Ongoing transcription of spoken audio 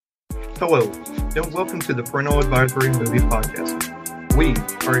Hello, and welcome to the Parental Advisory Movie Podcast. We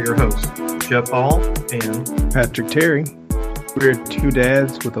are your hosts, Jeff Hall and Patrick Terry. We're two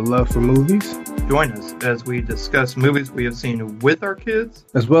dads with a love for movies, join us as we discuss movies we have seen with our kids,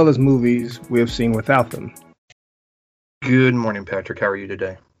 as well as movies we have seen without them. Good morning, Patrick. How are you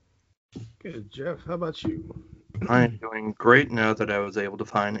today? Good, Jeff. How about you? I am doing great now that I was able to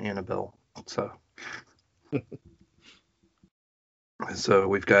find Annabelle. So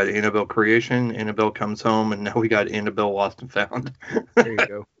we've got Annabelle Creation, Annabelle Comes Home, and now we got Annabelle Lost and Found. There you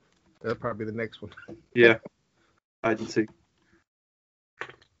go. That'll probably be the next one. Yeah. Hide and seek.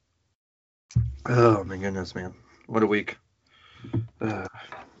 Oh my goodness, man. What a week.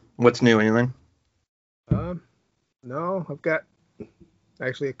 What's new? Anything? No, I've got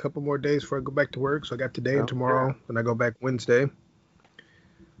actually a couple more days before I go back to work. So I got today and tomorrow, and I go back Wednesday.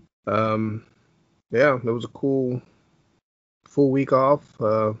 Yeah, it was a cool full week off.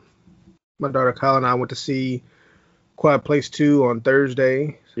 My daughter Kyle and I went to see Quiet Place 2 on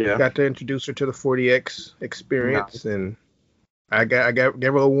Thursday. Yeah. Got to introduce her to the 4DX experience, and I gave her a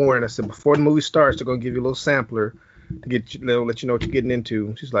little warning. I said, before the movie starts, they're gonna give you a little sampler to get you, let you know what you're getting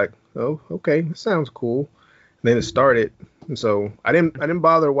into. She's like, oh, okay, that sounds cool. And then it started, and so I didn't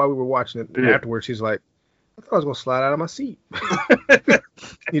bother her while we were watching it. Yeah. Afterwards, she's like, I thought I was gonna slide out of my seat.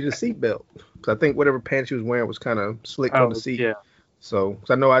 Needed a seatbelt, because I think whatever pants she was wearing was kind of slick on the seat. Yeah. So, cause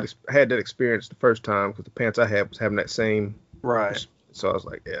I know I had that experience the first time, because the pants I had was having that same. Right. So I was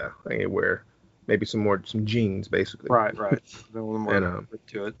like, yeah, I need to wear maybe some jeans, basically. Right. A little more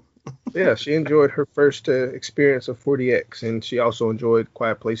to it. Yeah, she enjoyed her first experience of 4DX, and she also enjoyed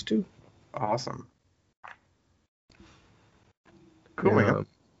Quiet Place 2. Awesome. Cool, man.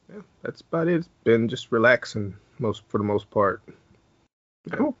 Yeah, that's about it. It's been just relaxing for the most part.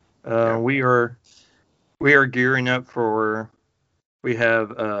 Cool. We are gearing up for.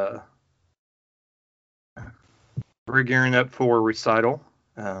 We're gearing up for recital.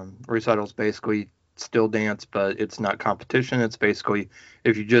 Recital is basically still dance, but it's not competition. It's basically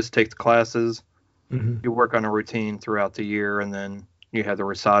if you just take the classes, you work on a routine throughout the year, and then you have the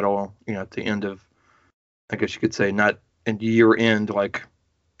recital. At the end of, I guess you could say, not in year end like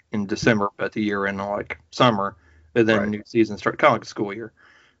in December, but the year end like summer, and then new season start, kind of like a school year.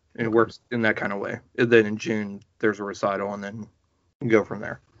 And it works in that kind of way. And then in June there's a recital, and then you go from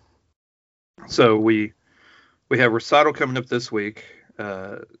there. So we have recital coming up this week.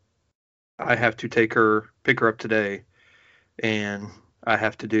 I have to pick her up today, and I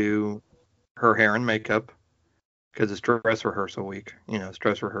have to do her hair and makeup because it's dress rehearsal week. It's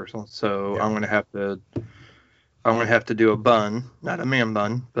dress rehearsal. So yeah. I'm gonna have to do a bun, not a man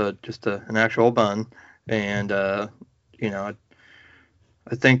bun, but just an actual bun. And I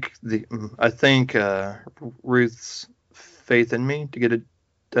think Ruth's faith in me to get it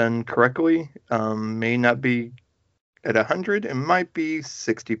done correctly may not be at 100. It might be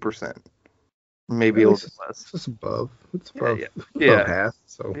 60%, maybe a little bit less. It's above. It's above. Yeah. Half.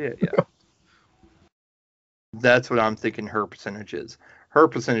 So yeah. That's what I'm thinking. Her percentage is. Her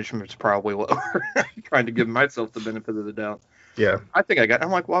percentage is probably lower. Trying to give myself the benefit of the doubt. Yeah. I think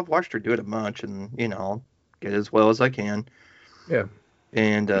I'm like, well, I've watched her do it a bunch, and I'll get as well as I can. Yeah.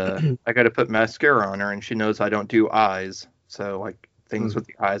 And I got to put mascara on her, and she knows I don't do eyes. So like things with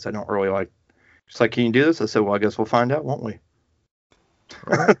the eyes, I don't really like. She's like, can you do this? I said, well, I guess we'll find out, won't we?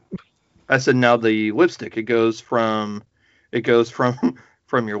 Right. I said, now the lipstick, it goes from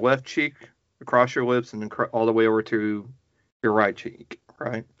your left cheek across your lips and then all the way over to your right cheek,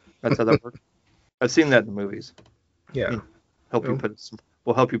 right? That's how that works. I've seen that in the movies. Yeah.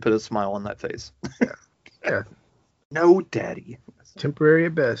 We'll help you put a smile on that face. Yeah. No, daddy. Temporary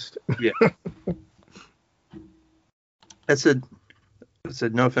at best. Yeah. I said,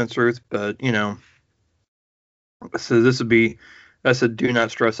 no offense, Ruth, but I said, do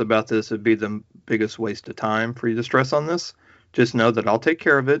not stress about this. It'd be the biggest waste of time for you to stress on this. Just know that I'll take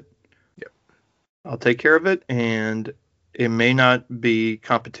care of it. Yep. I'll take care of it, and it may not be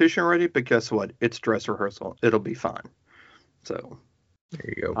competition ready, but guess what? It's dress rehearsal. It'll be fine. So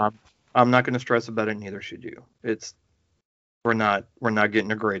there you go. I'm not going to stress about it. Neither should you. We're not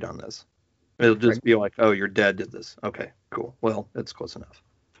getting a grade on this. It'll just be like, oh, your dad did this. Okay, cool. Well, it's close enough.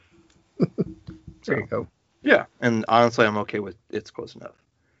 There you go. Yeah, and honestly, I'm okay with it's close enough.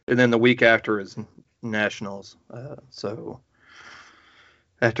 And then the week after is nationals. So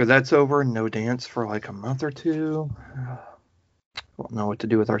after that's over, no dance for like a month or two. Won't know what to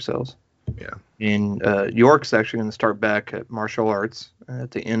do with ourselves. Yeah. And York's actually going to start back at martial arts at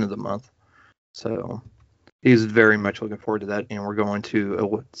the end of the month. So he's very much looking forward to that. And we're going to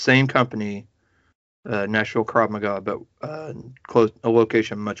the same company Nashville Krav Maga, but a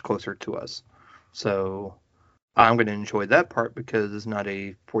location much closer to us. So I'm going to enjoy that part because it's not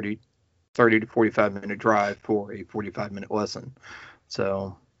a 30 to 45 minute drive for a 45-minute lesson.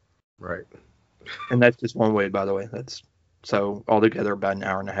 So, right. And that's just one way, by the way. That's so altogether about an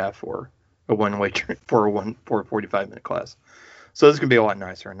hour and a half for a one-way for a 45-minute class. So this can be a lot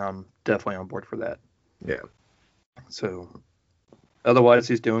nicer, and I'm definitely on board for that. Yeah. So otherwise,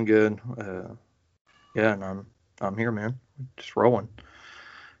 he's doing good. Yeah, and I'm here, man. Just rolling.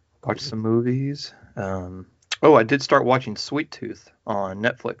 Watch some movies. I did start watching Sweet Tooth on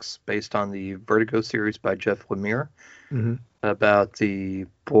Netflix, based on the Vertigo series by Jeff Lemire, about the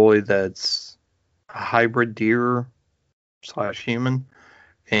boy that's a hybrid deer / human,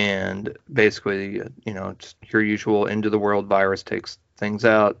 and basically, it's your usual end of the world virus takes things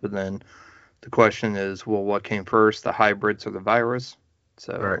out, but then the question is, well, what came first, the hybrids or the virus?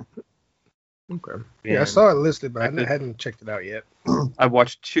 So, right. Okay. Yeah, I saw it listed, but I hadn't checked it out yet. I've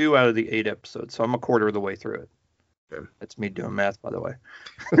watched 2 out of the 8 episodes, so I'm a quarter of the way through it. Okay. That's me doing math, by the way.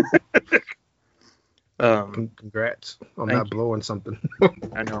 Congrats on not blowing something.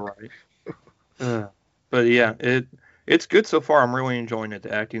 I know, right? But yeah, it's good so far. I'm really enjoying it.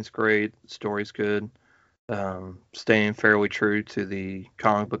 The acting's great, the story's good. Staying fairly true to the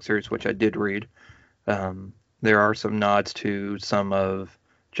comic book series, which I did read. There are some nods to some of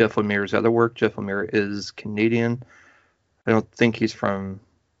Jeff Lemire's other work. Jeff Lemire is Canadian. I don't think he's from,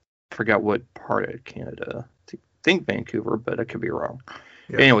 I forgot what part of Canada. I think Vancouver, but I could be wrong.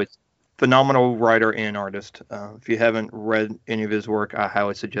 Yeah. Anyways, phenomenal writer and artist. If you haven't read any of his work, I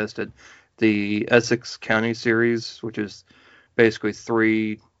highly suggest it. The Essex County series, which is basically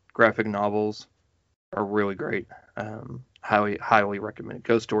 3 graphic novels, are really great. Highly recommend it.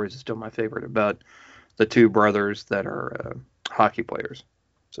 Ghost Stories is still my favorite, about the 2 brothers that are hockey players.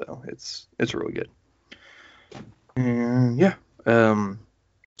 So it's really good. And yeah.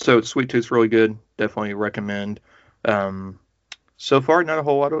 So Sweet Tooth's really good. Definitely recommend. So far, not a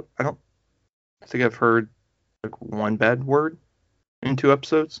whole lot of. I think I've heard like one bad word in 2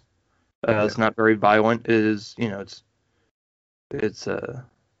 episodes. It's not very violent. It is, it's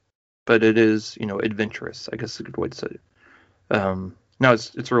but it is, adventurous, I guess is a good way to say it. No,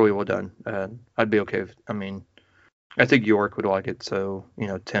 it's really well done. I'd be okay with, I think York would like it, so,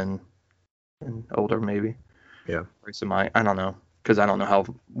 10 and older maybe. Yeah. I don't know, because I don't know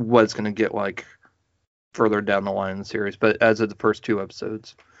what it's going to get like further down the line in the series, but as of the first 2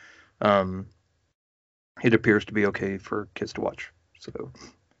 episodes, it appears to be okay for kids to watch. So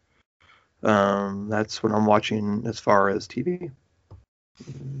that's what I'm watching as far as TV.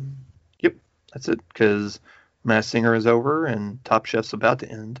 Yep, that's it, because Masked Singer is over and Top Chef's about to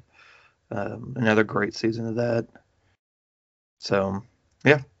end. Another great season of that. So,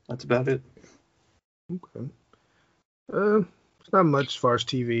 yeah, that's about it. Okay. It's not much as far as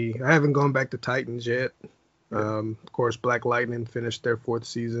TV. I haven't gone back to Titans yet. Of course, Black Lightning finished their 4th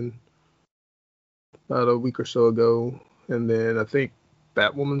season about a week or so ago. And then I think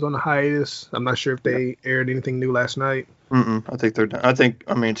Batwoman's on a hiatus. I'm not sure if they aired anything new last night. I think they're done.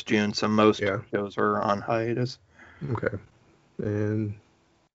 It's June, so most shows are on hiatus. Okay. And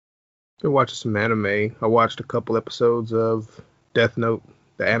been watching some anime. I watched a couple episodes of Death Note,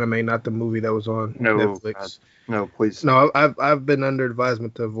 the anime, not the movie that was on Netflix. No, please. No, I've been under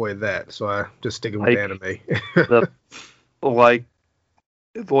advisement to avoid that, so I'm just sticking with anime. Avoid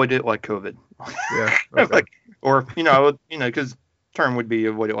it like COVID. Yeah. Okay. Because term would be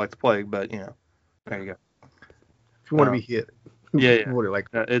avoid it like the plague, but there you go. If you want to be hit, avoid it like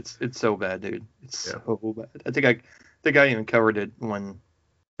it's so bad, dude. It's so bad. I think I even covered it one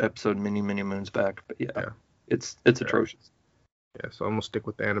episode many moons back, but it's atrocious. Yeah, so I'm gonna stick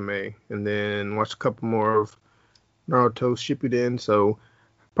with the anime and then watch a couple more of Naruto Shippuden. So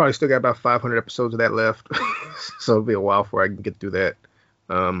probably still got about 500 episodes of that left, so it'll be a while before I can get through that.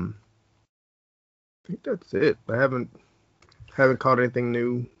 I think that's it. I haven't caught anything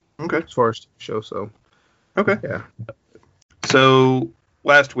new. Okay. As far as the show, so. Okay. Yeah. So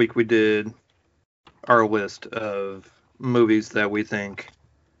last week we did our list of movies that we think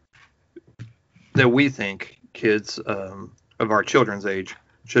kids of our children's age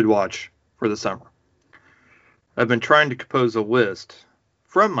should watch for the summer. I've been trying to compose a list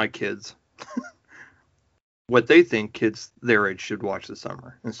from my kids what they think kids their age should watch this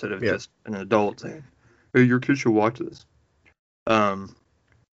summer, instead of just an adult saying, "Hey, your kids should watch this."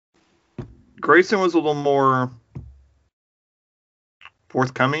 Grayson was a little more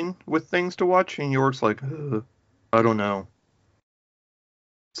forthcoming with things to watch, and York's like, I don't know.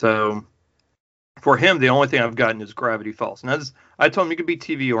 So for him, the only thing I've gotten is Gravity Falls. And I told him it could be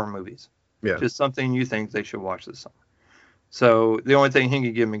TV or movies. Yeah. Just something you think they should watch this summer. So the only thing he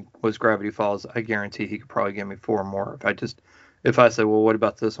could give me was Gravity Falls. I guarantee he could probably give me 4 more if I said, well, what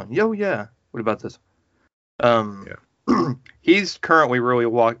about this one? Yo, yeah. What about this one? He's currently really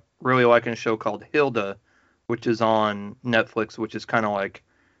liking a show called Hilda, which is on Netflix, which is kind of like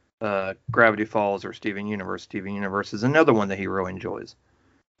Gravity Falls or Steven Universe. Steven Universe is another one that he really enjoys.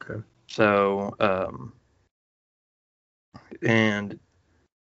 Okay. So, and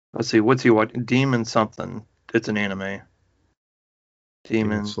let's see, what's he watching? Demon something. It's an anime.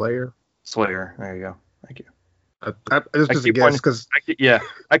 Demon Slayer. Slayer. There you go. Thank you. This is a guess because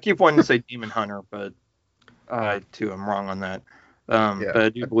I keep wanting to say Demon Hunter, but I too am wrong on that. But I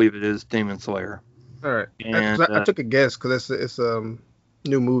do believe it is Demon Slayer. All right. And I took a guess because it's a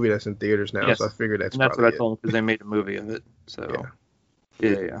new movie that's in theaters now, so I figured that's what I told him because they made a movie of it. So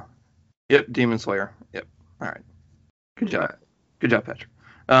yeah. Yep, Demon Slayer. Yep. All right. Good job. Good job, Patrick.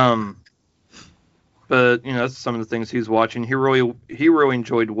 But that's some of the things he's watching. He really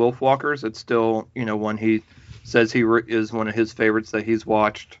enjoyed Wolf Walkers. It's still one he says is one of his favorites that he's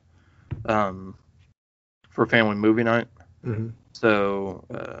watched for family movie night. Mm-hmm. So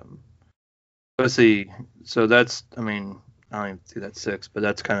let's see. So that's I don't even see that's 6, but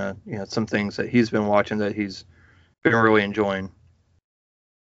that's kind of some things that he's been watching that he's been really enjoying.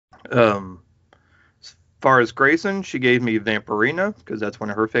 As far as Grayson, she gave me Vampirina because that's one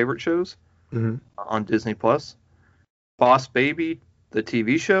of her favorite shows. Mm-hmm. On Disney Plus. Boss Baby, the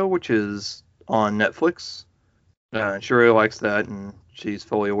TV show, which is on Netflix. She really likes that, and she's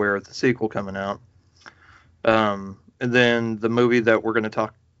fully aware of the sequel coming out. And then the movie that I'm going to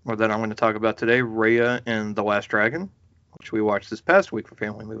talk about today, Raya and the Last Dragon, which we watched this past week for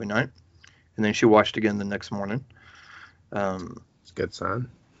family movie night, and then she watched again the next morning. It's a good sign.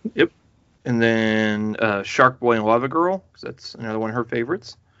 Yep. And then Shark Boy and Lava Girl, because that's another one of her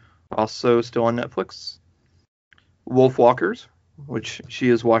favorites. Also still on Netflix. Wolf Walkers, which she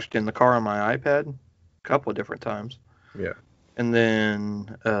has watched in the car on my iPad a couple of different times. Yeah. And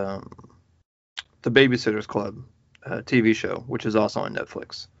then The Babysitter's Club TV show, which is also on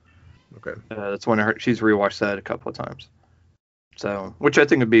Netflix. Okay. That's one of her. She's rewatched that a couple of times. So, which I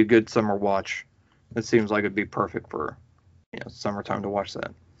think would be a good summer watch. It seems like it'd be perfect for summertime to watch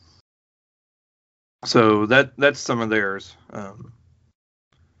that. So that's some of theirs.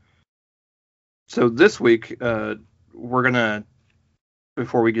 So this week, we're gonna,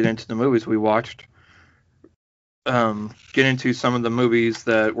 before we get into the movies we watched, get into some of the movies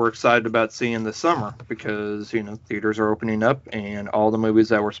that we're excited about seeing this summer because theaters are opening up and all the movies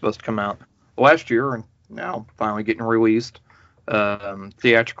that were supposed to come out last year are now finally getting released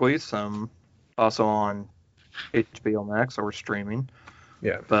theatrically. Some also on HBO Max or streaming.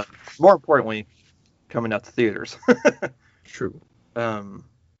 Yeah. But more importantly, coming out to theaters. True.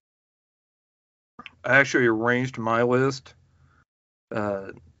 I actually arranged my list.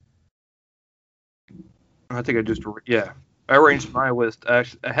 I think I arranged my list. I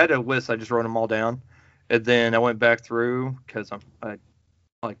had a list. I just wrote them all down, and then I went back through because I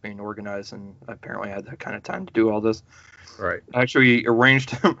like being organized, and apparently I had that kind of time to do all this. Right. I actually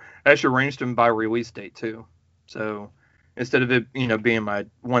arranged them by release date too. So instead of it being my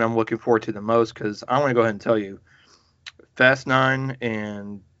one I'm looking forward to the most, because I want to go ahead and tell you, Fast 9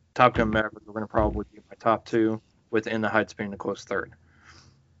 and Top Gun Maverick are going to probably be my top 2, with In the Heights being a close third.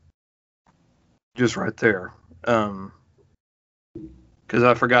 Just right there. Because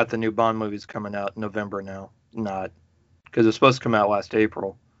I forgot the new Bond movie's coming out in November now. Not. Because it's supposed to come out last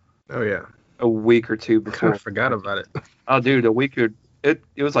April. Oh, yeah. A week or two before. I forgot about it. Oh, dude, it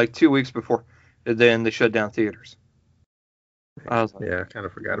was like 2 weeks before. And then they shut down theaters. I was like, I kind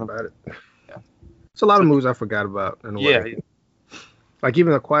of forgot about it. Yeah. It's a lot of movies I forgot about in a way. Yeah. Like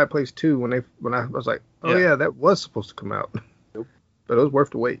even A Quiet Place 2, when I was like, oh yeah, that was supposed to come out. Nope. But it was worth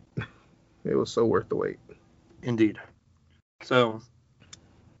the wait. It was so worth the wait. Indeed. So,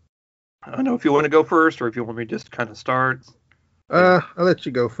 I don't know if you want to go first or if you want me to just kind of start. I'll let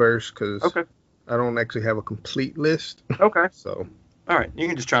you go first because okay. I don't actually have a complete list. Okay. So. All right, you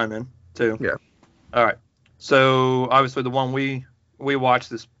can just chime in too. Yeah. All right. So obviously the one we watched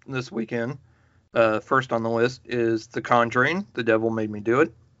this weekend. First on the list is The Conjuring. The Devil Made Me Do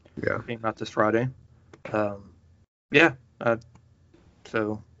It. Yeah. Came out this Friday.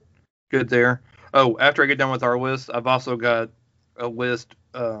 So good there. Oh, after I get done with our list, I've also got a list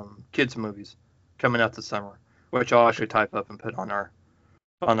kids movies coming out this summer, which I'll actually type up and put on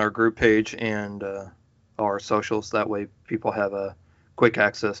our group page and our socials. That way people have a quick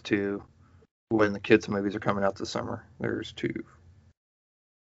access to when the kids movies are coming out this summer. There's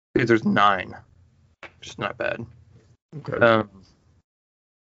 9. Which is not bad. Okay.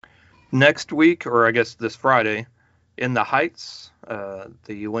 Next week, or I guess this Friday, In the Heights,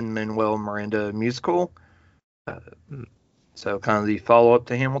 the Lin-Manuel Miranda musical. So kind of the follow-up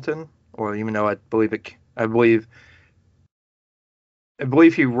to Hamilton, or even though I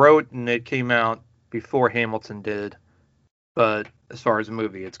believe he wrote and it came out before Hamilton did, but as far as a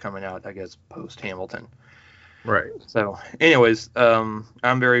movie, it's coming out, I guess, post Hamilton. Right. So, anyways, I'm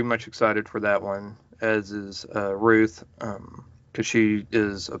very much excited for that one, as is Ruth, because she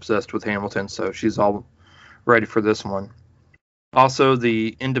is obsessed with Hamilton, so she's all ready for this one. Also,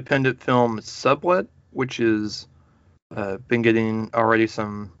 the independent film Sublet, which is been getting already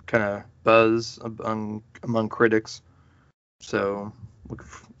some kind of buzz among critics, so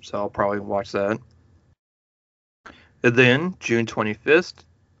I'll probably watch that. And then June 25th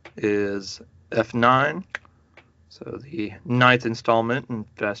is F9, so the 9th installment in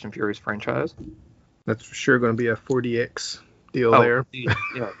Fast and Furious franchise. That's for sure going to be a 4DX deal there.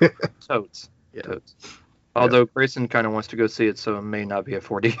 Yeah, totes. Yeah. Totes. Although Grayson kind of wants to go see it, so it may not be a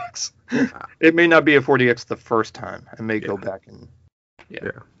 4DX. It may not be a 4DX the first time. I may go back and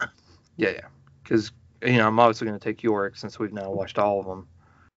because I'm obviously going to take Yorick since we've now watched all of them.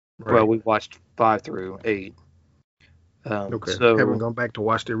 Right. Well, we've watched 5 through 8. Okay. So haven't gone back to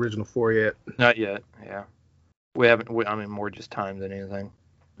watch the original 4 yet. Not yet. Yeah. We haven't. More just time than anything.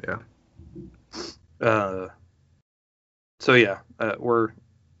 Yeah. So yeah,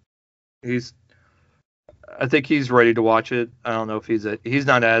 I think he's ready to watch it. I don't know if he's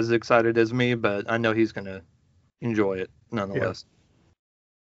not as excited as me, but I know he's gonna enjoy it nonetheless. Yeah.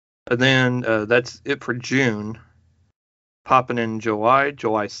 And then that's it for June. Popping in July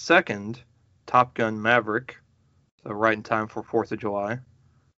 2nd, Top Gun Maverick. So right in time for 4th of July.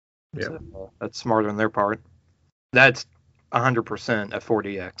 Yeah. So, that's smarter on their part. That's 100% a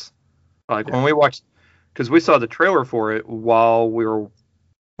 4DX. When we watched, because we saw the trailer for it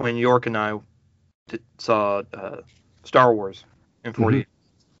when York and I saw Star Wars in 4D. Mm-hmm.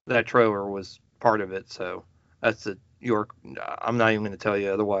 That trailer was part of it, so that's the York. I'm not even going to tell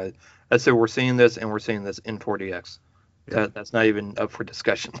you otherwise. I said we're seeing this, and we're seeing this in 4DX. Yeah. That's not even up for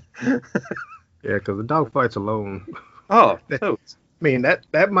discussion. Yeah, because the dogfights alone. Oh, I mean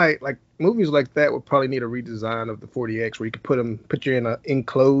that might, like, movies like that would probably need a redesign of the 4DX where you could put you in a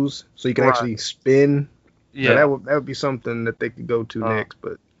enclosed so you can actually spin. Yeah, that would be something that they could go to next,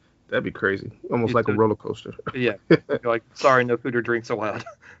 but that'd be crazy, almost like a roller coaster. Yeah, you're like, sorry, no food or drinks allowed.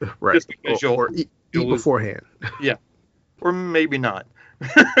 Right, just because or eat beforehand. Yeah, or maybe not.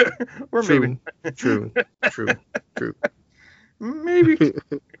 Or true, maybe true. Maybe.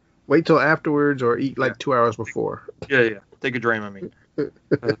 Wait till afterwards or eat 2 hours before. Yeah. Take a Dramamine. Free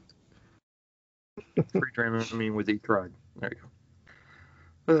Dramamine with each ride. There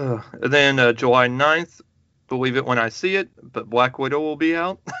you go. And then July 9th, believe it when I see it, but Black Widow will be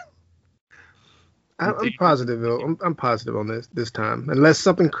out. I'm positive, though. I'm positive on this time. Unless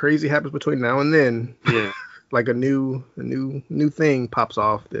something crazy happens between now and then. Yeah. Like a new thing pops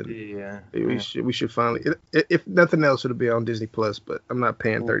off, then we should finally. If nothing else, it'll be on Disney Plus. But I'm not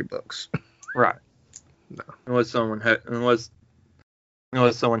paying $30. Right. No. Unless someone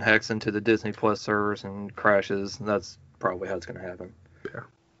hacks into the Disney Plus servers and crashes, that's probably how it's going to happen. Yeah.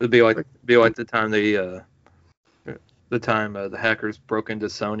 It'd be like the time the hackers broke into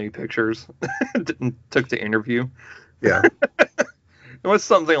Sony Pictures and took the interview. Yeah. Unless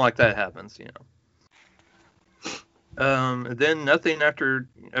something like that happens, Then nothing after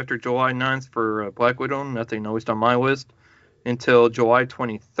July 9th for Black Widow, nothing at least on my list, until July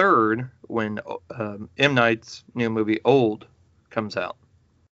 23rd when M. Night's new movie Old comes out.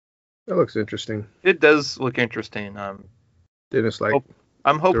 That looks interesting. It does look interesting. Then it's like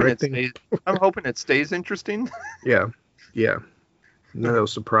I'm hoping it stays interesting. Yeah. None of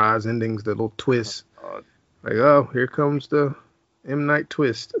those surprise endings, the little twists. Like, oh, here comes the M. Night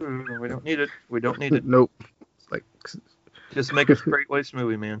twist. We don't need it. Nope. Like, just make a straight-laced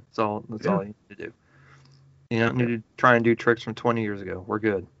movie, man. That's all you need to do. You don't need to try and do tricks from 20 years ago. We're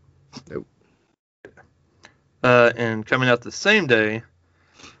good. Nope. And coming out the same day,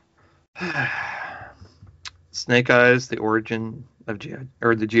 Snake Eyes: The Origin of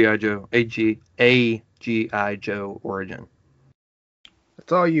the G.I. Joe, a G.I. Joe origin.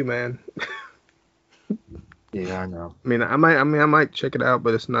 That's all you, man. Yeah, I know. I might check it out,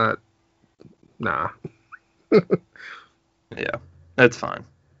 but it's not. Nah. Yeah, that's fine.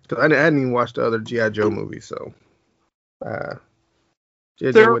 Cause I didn't even watch the other G.I. Joe movies, so.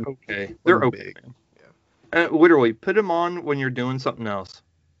 They're okay. They're okay. Yeah. Literally, put them on when you're doing something else.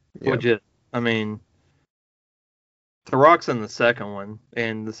 Yeah. Legit. I mean, The Rock's in the second one,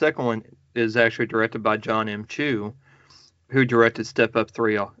 and the second one is actually directed by John M. Chu, who directed Step Up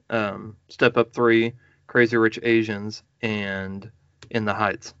 3, Step Up 3, Crazy Rich Asians, and In the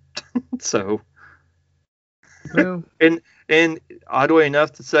Heights. So, Well, and oddly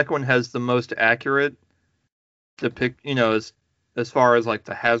enough, the second one has the most accurate depict. As far as like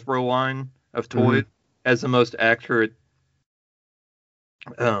the Hasbro line of toys, as the most accurate.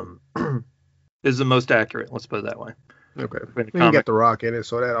 Is the most accurate. Let's put it that way. okay. You got The Rock in it,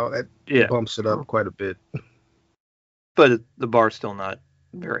 so that bumps it up quite a bit. But the bar's still not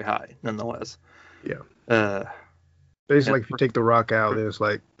very high, nonetheless. Yeah. It's like if you take The Rock out, then it's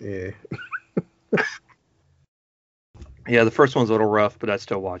like, yeah. Yeah, the first one's a little rough, but I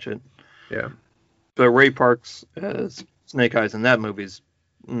still watch it. Yeah. But Ray Park's Snake Eyes in that movie's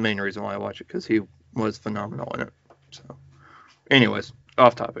the main reason why I watch it, because he was phenomenal in it. So, anyways,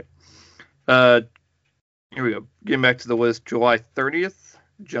 off topic. Here we go. Getting back to the list, July 30th,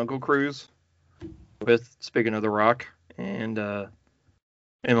 Jungle Cruise with, speaking of The Rock, and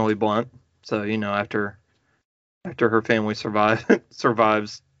Emily Blunt. So, after her family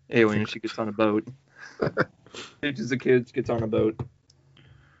survives aliens, she gets on a boat. Teaches the kids, gets on a boat.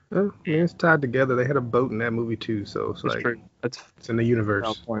 Well, it's tied together. They had a boat in that movie too, so it's like true. It's in the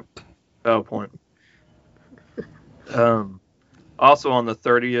universe. Valid point. Also on the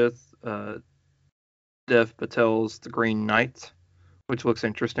 30th, Dev Patel's The Green Knight, which looks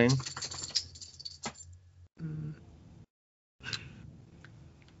interesting.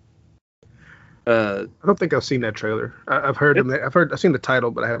 I don't think I've seen that trailer. I've seen the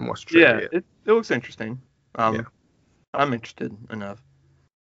title, but I haven't watched the trailer yet. It looks interesting. I'm interested enough.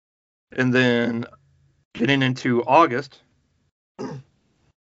 And then getting into August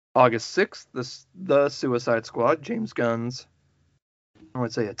 6th, the Suicide Squad, James Gunn's, I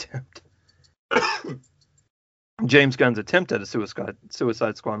would say attempt. James Gunn's attempt at a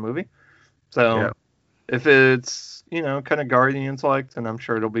Suicide Squad movie. So if it's, kind of Guardians-like, then I'm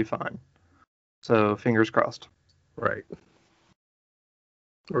sure it'll be fine. So fingers crossed. Right.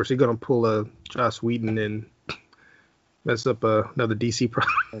 Or is he going to pull a Joss Whedon and mess up another DC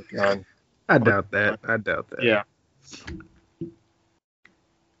project? Oh, God. I doubt that. Yeah.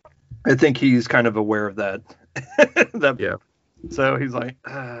 I think he's kind of aware of that. Yeah. So he's like,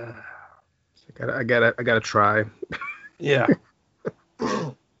 I gotta try. Yeah.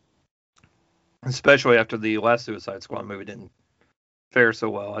 Especially after the last Suicide Squad movie didn't fare so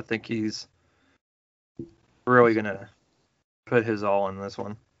well. I think he's really gonna put his all in this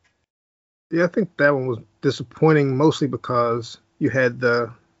one. Yeah, I think that one was disappointing, mostly because you had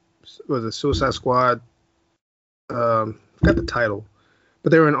the Suicide Squad. Got the title,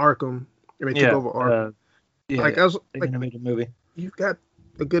 but they were in Arkham. They took over Arkham. I was like, animated movie. You've got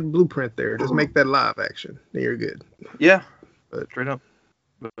a good blueprint there. Just make that live action, then you're good. Yeah, straight up.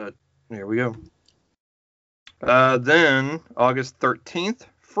 But here we go. Then August 13th,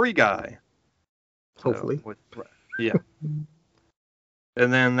 Free Guy. Hopefully. Yeah.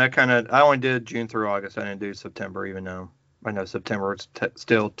 And then that I only did June through August. I didn't do September, even though I know September is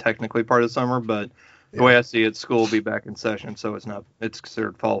still technically part of summer, but the way I see it, school will be back in session, so it's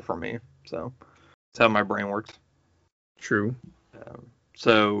considered fall for me. So that's how my brain works. True.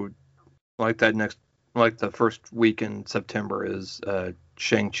 So the first week in September is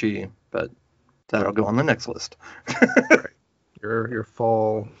Shang-Chi, but that'll go on the next list. Right. Your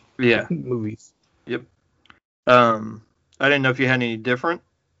fall movies. Yep. I didn't know if you had any different.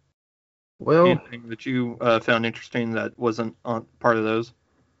 Well, anything that you found interesting that wasn't on part of those.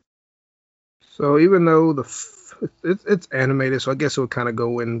 So even though it's animated, so I guess it would kind of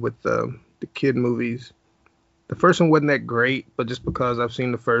go in with the kid movies. The first one wasn't that great, but just because I've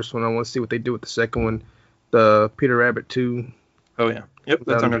seen the first one, I want to see what they do with the second one. The Peter Rabbit 2. Oh yeah, yep,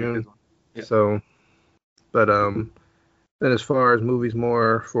 that's another good one. Yeah. So, but then as far as movies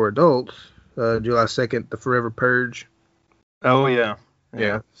more for adults, July 2nd, The Forever Purge. Oh yeah.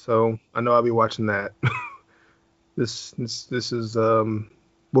 Yeah. So I know I'll be watching that. This is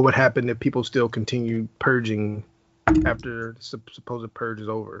what would happen if people still continue purging after the supposed purge is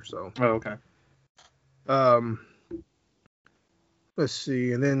over. So. Oh, okay. Let's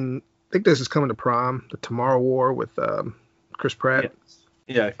see, and then I think this is coming to Prime, The Tomorrow War with Chris Pratt.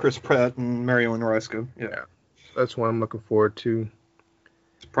 Yeah, Chris Pratt and Marion Roscoe. Yeah, that's one I'm looking forward to.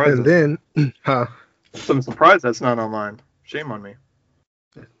 Surprised. And then, So I'm surprised that's not online. Shame on me.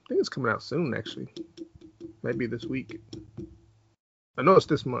 I think it's coming out soon, actually. Maybe this week. I know it's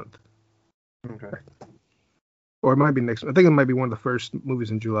this month. Okay. Or it might be next. I think it might be one of the first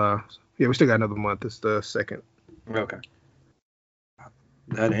movies in July. Yeah, we still got another month. It's the second. Okay.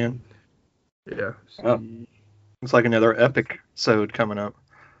 That in. Yeah. Oh. It's like another epic episode coming up.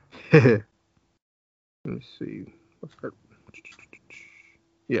 Let me see. What's that?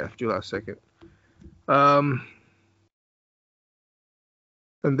 Yeah, July 2nd.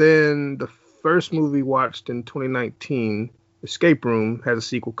 And then the first movie watched in 2019, Escape Room, has a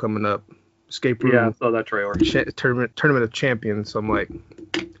sequel coming up. Escape Room. Yeah, I saw that trailer. Tournament of Champions. So I'm like,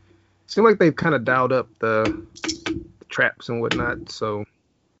 seems like they've kind of dialed up the traps and whatnot. So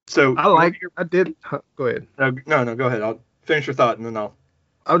I did. Go ahead. No, go ahead. I'll finish your thought and then I'll.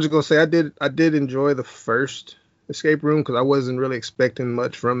 I was just gonna say I did enjoy the first Escape Room because I wasn't really expecting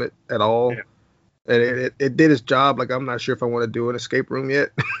much from it at all. Yeah. And it did its job. Like, I'm not sure if I want to do an escape room yet.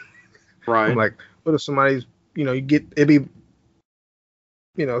 Right. I'm like, what if somebody's, you get, it'd be,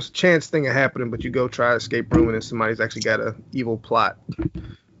 it's a chance thing of happening, but you go try escape room and then somebody's actually got a evil plot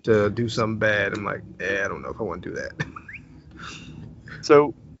to do something bad. I'm like, I don't know if I want to do that.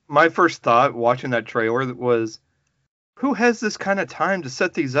 So my first thought watching that trailer was, who has this kind of time to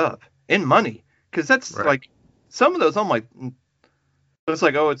set these up and money? Because that's right. Like, some of those, I'm like, it's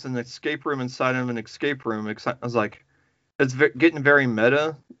like, oh, it's an escape room inside of an escape room. I was like, it's getting very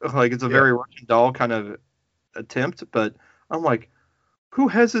meta. Like, it's a very Russian doll kind of attempt. But I'm like, who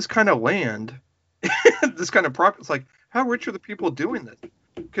has this kind of land, this kind of property? It's like, how rich are the people doing this?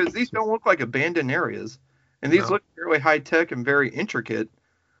 Because these don't look like abandoned areas. And these look fairly high tech and very intricate.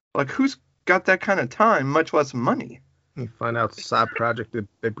 Like, who's got that kind of time, much less money? You find out the side project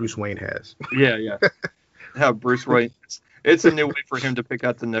that Bruce Wayne has. Yeah. How Bruce Wayne... It's a new way for him to pick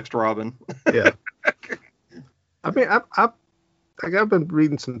out the next Robin. Yeah. I mean, I've been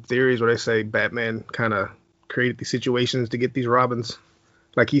reading some theories where they say Batman kind of created these situations to get these Robins.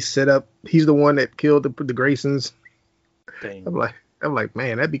 Like, he's the one that killed the Graysons. Dang. I'm like,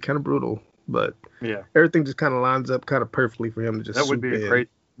 man, that'd be kind of brutal. But yeah, everything just kind of lines up kind of perfectly for him to just. That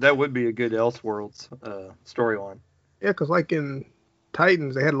would be a good Elseworlds storyline. Yeah, because like in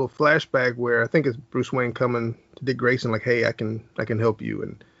Titans, they had a little flashback where I think it's Bruce Wayne coming to Dick Grayson, like, hey, I can help you,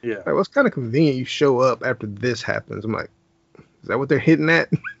 and like, well, it's kind of convenient you show up after this happens. I'm like, is that what they're hitting at?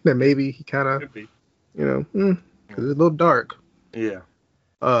 That maybe he kind of, because it's a little dark. Yeah.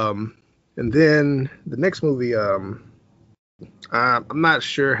 And then the next movie, I'm not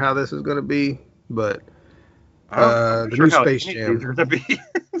sure how this is gonna be, but the new Space Jam,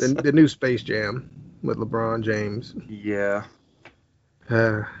 the new Space Jam with LeBron James. Yeah.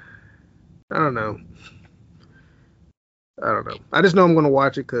 I don't know. I just know I'm going to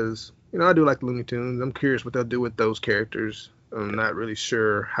watch it because, I do like Looney Tunes. I'm curious what they'll do with those characters. I'm not really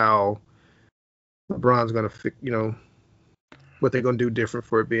sure how LeBron's going to fit, what they're going to do different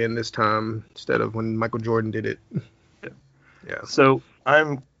for it being this time instead of when Michael Jordan did it. Yeah. So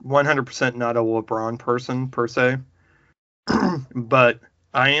I'm 100% not a LeBron person per se, but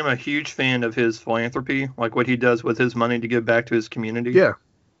I am a huge fan of his philanthropy, like what he does with his money to give back to his community. Yeah.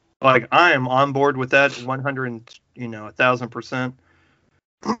 Like, I am on board with that 1,000%.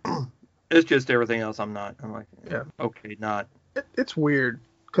 It's just everything else I'm not. I'm like, okay, not. It's weird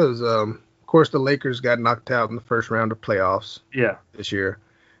because, of course, the Lakers got knocked out in the first round of playoffs this year.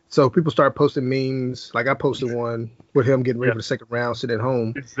 So people start posting memes. Like, I posted one with him getting ready for the second round, sitting at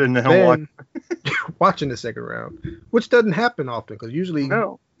home. Sitting at home watching the second round, which doesn't happen often because usually,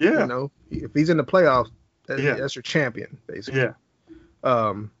 if he's in the playoffs, that's your champion, basically. Yeah.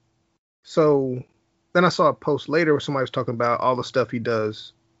 So then I saw a post later where somebody was talking about all the stuff he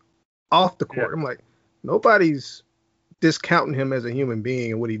does off the court. I'm like, nobody's discounting him as a human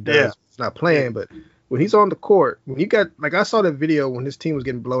being and what he does. He's not playing, but when he's on the court, when you got, like, I saw that video when his team was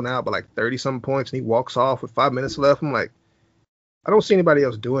getting blown out by like 30-something points and he walks off with 5 minutes left. I'm like, I don't see anybody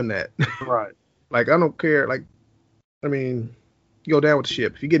else doing that. Right. Like, I don't care. Like, I mean, you go down with the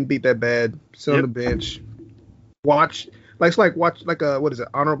ship. If you're getting beat that bad, sit on the bench, watch. Like, it's like watch like a, what is it,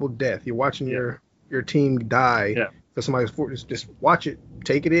 honorable death. You're watching your team die because somebody's just watch it,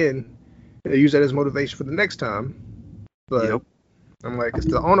 take it in, and use that as motivation for the next time. But I'm like, it's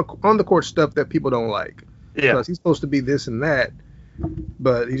the on the court stuff that people don't like. Yeah. Because he's supposed to be this and that,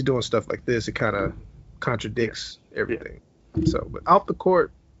 but he's doing stuff like this. It kind of contradicts everything. So, but off the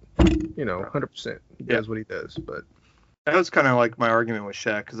court, 100%. He does what he does. But that was kind of like my argument with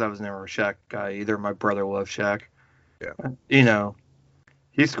Shaq, because I was never a Shaq guy either. My brother loved Shaq. Yeah.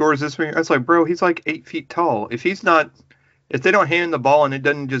 He scores this week. I was like, bro, he's like 8 feet tall. If they don't hand the ball and it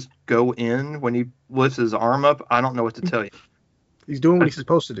doesn't just go in when he lifts his arm up, I don't know what to tell you. He's doing what he's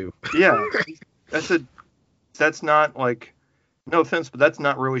supposed to do. Yeah. That's not like, no offense, but that's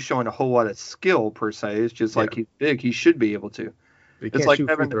not really showing a whole lot of skill per se. It's just like, he's big. He should be able to. But he can't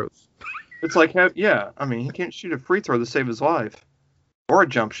shoot free throws. It's like, I mean, he can't shoot a free throw to save his life. Or a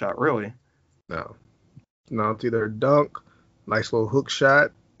jump shot, really. No, it's either a dunk, nice little hook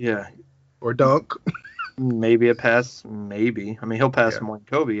shot. Yeah. Or dunk. Maybe a pass. Maybe. I mean, he'll pass Yeah. more than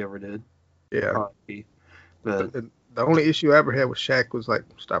Kobe ever did. Yeah. Probably. But The only issue I ever had with Shaq was like,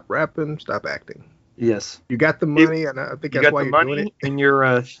 stop rapping, stop acting. yes, You got the money, and I think you that's got why the you're doing money, it. and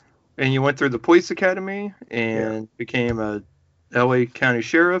and you went through the police academy and became a L.A. County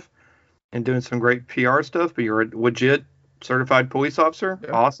sheriff and doing some great PR stuff. But you're a legit certified police officer.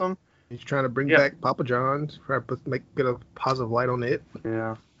 Yeah. Awesome. He's trying to bring Yeah. back Papa John's, try to get a positive light on it.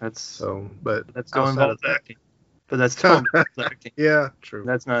 Yeah, that's So, but that still outside involves of that, acting. But that's still involves acting. yeah, true,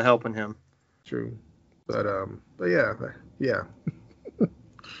 That's not helping him. true. But yeah.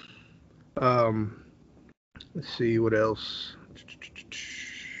 Let's see what else.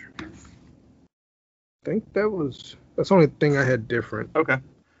 I think that's the only thing I had different. Okay.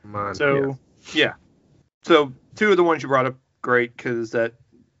 Mine. So yeah. So two of the ones you brought up, great, because that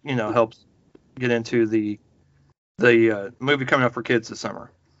helps get into the movie coming out for kids this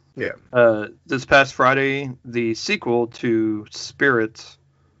summer. Yeah. This past Friday, the sequel to Spirit,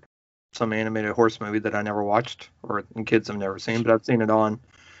 some animated horse movie that I never watched, and kids have never seen, but I've seen it on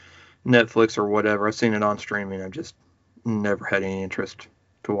Netflix or whatever. I've seen it on streaming. I've just never had any interest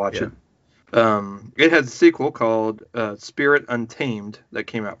to watch it. It has a sequel called Spirit Untamed that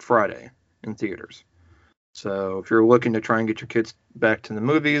came out Friday in theaters. So if you're looking to try and get your kids back to the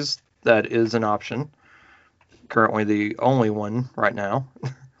movies, that is an option. Currently the only one right now.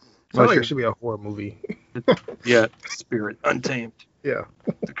 Sounds like it should be a horror movie. Yeah, Spirit Untamed. Yeah.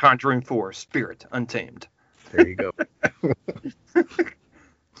 The Conjuring 4, Spirit Untamed. There you go.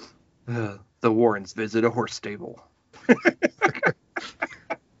 The Warrens visit a horse stable.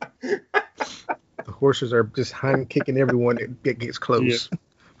 The horses are just hind kicking everyone that gets close.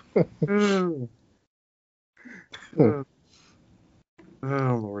 Yeah. Oh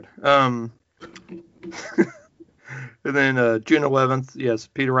Lord. And then June 11th, yes,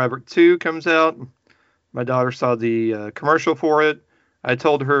 Peter Rabbit 2 comes out. My daughter saw the commercial for it. I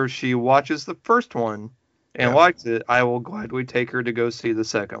told her she watches the first one and likes it, I will gladly take her to go see the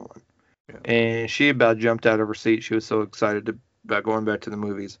second one. Yeah. And she about jumped out of her seat. She was so excited about going back to the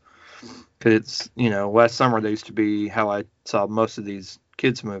movies. Because it's, last summer they used to be how I saw most of these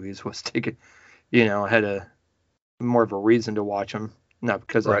kids' movies was taking, I had more of a reason to watch them, not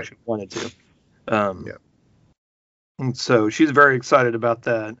because I actually wanted to. And so she's very excited about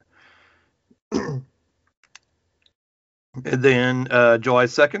that. And then July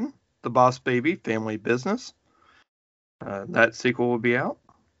 2nd, The Boss Baby Family Business. That sequel will be out.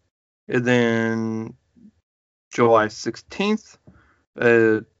 And then July 16th,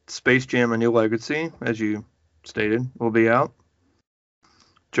 Space Jam: A New Legacy, as you stated, will be out.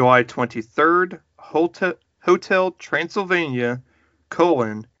 July 23rd, Hotel Transylvania,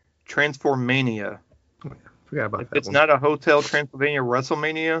 Transformania. Forgot about if that it's one. Not a Hotel Transylvania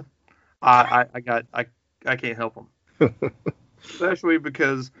WrestleMania, I can't help them. Especially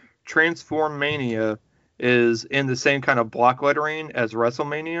because Transformania is in the same kind of block lettering as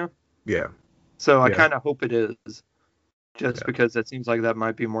WrestleMania. Yeah. So I kind of hope it is, just because it seems like that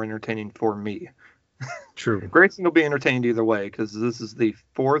might be more entertaining for me. True. Grayson will be entertained either way because this is the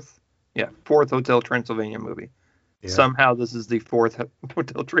fourth Hotel Transylvania movie. Yeah. Somehow this is the fourth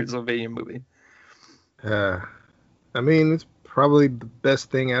Hotel Transylvania movie. I mean, it's probably the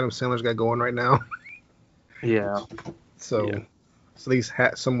best thing Adam Sandler's got going right now. Yeah. So it's at least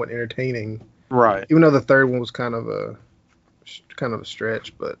somewhat entertaining. Right. Even though the third one was kind of a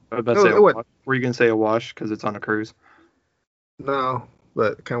stretch, but were you gonna say a wash because it's on a cruise? No,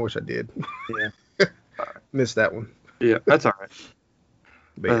 but I kind of wish I did. Yeah. Missed that one. Yeah, that's all right.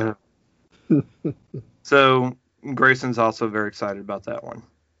 But so Grayson's also very excited about that one.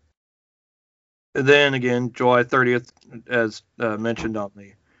 And then again, July 30th, as mentioned on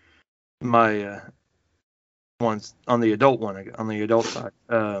my ones on the adult one, on the adult side.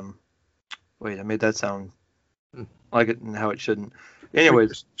 Wait, I made that sound like it and how it shouldn't.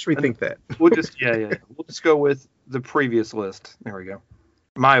 Anyways, should we think that? We'll just we'll just go with the previous list. There we go.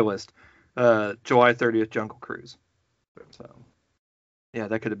 My list. July 30th, Jungle Cruise. So yeah,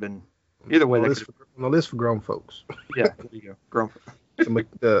 that could have been either way. On the list for grown folks. Yeah, there you go. Grown folks.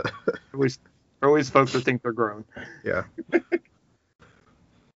 Always folks that think they're grown. Yeah.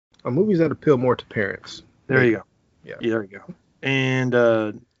 Movies that appeal more to parents. There you go. Yeah, there you go. And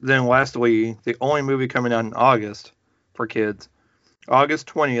then lastly, the only movie coming out in August for kids, August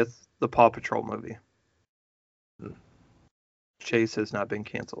 20th, the Paw Patrol movie. Chase has not been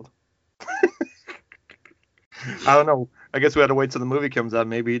canceled. I don't know. I guess we had to wait till the movie comes out.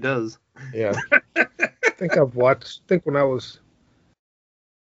 Maybe he does. Yeah. I think I watched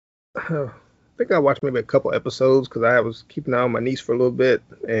maybe a couple episodes because I was keeping an eye on my niece for a little bit,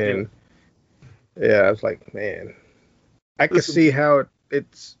 and Yeah, I was like, man, I could see how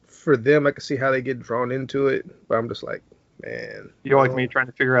it's for them. I could see how they get drawn into it, but I'm just like, man, You're like me trying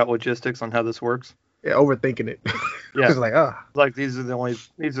to figure out logistics on how this works. Yeah, overthinking it. Yeah, it's like like these are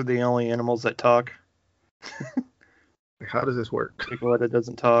the only animals that talk. How does this work? Nicoletta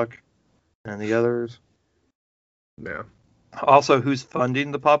doesn't talk, and the others. Yeah. Also, who's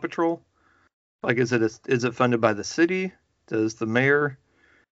funding the Paw Patrol? Like, is it funded by the city? Does the mayor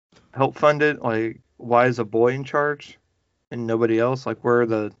help fund it? Like, why is a boy in charge and nobody else? Like, where are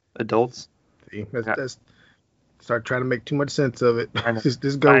the adults? See, that's start trying to make too much sense of it.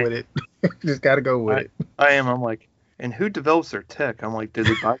 just go with it. Just gotta go with it. I'm like, and who develops their tech? I'm like, did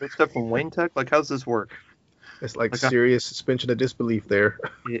they buy this stuff from Wayne Tech? Like, how's this work? It's like serious suspension of disbelief there.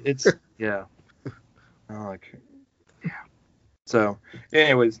 It's yeah. I'm like, yeah. So,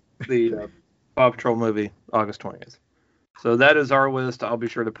 anyways, the Paw Patrol movie, August 20th. So that is our list. I'll be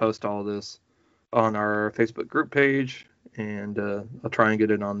sure to post all of this on our Facebook group page, and I'll try and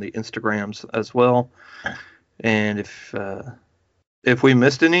get it on the Instagrams as well. And if we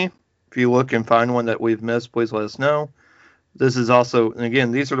missed any, if you look and find one that we've missed, please let us know. This is also, and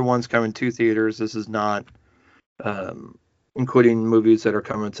again, these are the ones coming to theaters. This is not including movies that are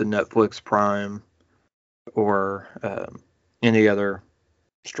coming to Netflix, Prime, or any other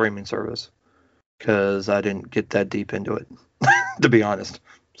streaming service, because I didn't get that deep into it, to be honest.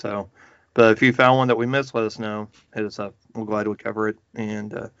 So, but if you found one that we missed, let us know. Hit us up. We're glad we cover it.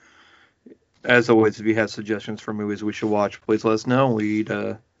 And as always, if you have suggestions for movies we should watch, please let us know.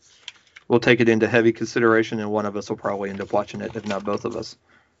 We'll take it into heavy consideration, and one of us will probably end up watching it, if not both of us.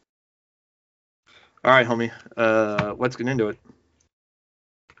 All right, homie. Let's get into it.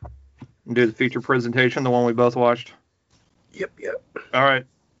 Do the feature presentation, the one we both watched. Yep. All right.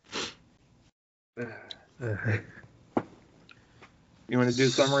 You want to do a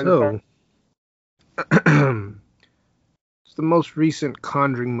summary? So, it's the most recent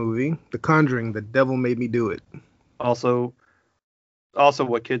Conjuring movie, The Conjuring, The Devil Made Me Do It. Also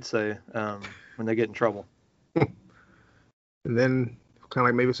what kids say when they get in trouble. And then kind of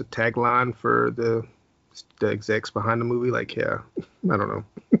like maybe it's a tagline for the execs behind the movie. Like, yeah, I don't know.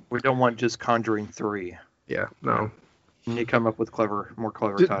 We don't want just Conjuring 3. Yeah, no. You need to come up with more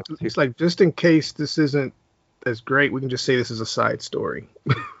clever titles. It's like, just in case this isn't as great, we can just say this is a side story.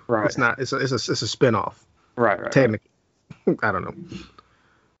 Right. It's not. It's a spinoff. Right. Technically, I don't know.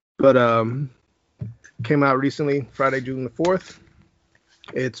 But came out recently, Friday, June the 4th.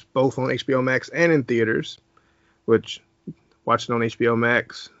 It's both on HBO Max and in theaters, which watched it on HBO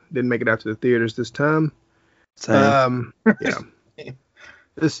Max. Didn't make it out to the theaters this time. Same. Yeah.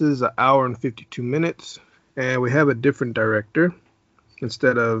 This is an hour and 52 minutes, and we have a different director.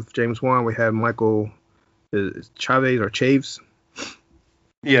 Instead of James Wan, we have Michael Chavez or Chaves.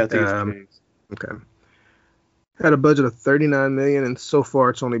 Yeah, I think it's Chaves. Okay. Had a budget of $39 million, and so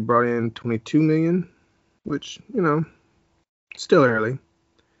far it's only brought in $22 million, which, still early.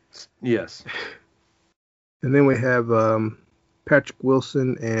 Yes. And then we have Patrick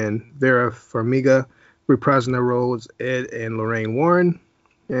Wilson and Vera Farmiga reprising their role as Ed and Lorraine Warren.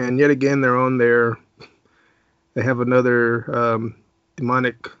 And yet again, they have another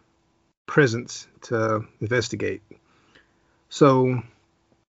demonic presence to investigate. So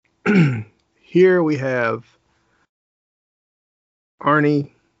here we have Arnie,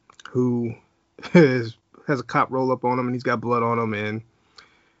 who has a cop roll up on him, and he's got blood on him, and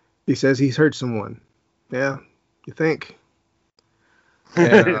he says he's hurt someone. Yeah, you think?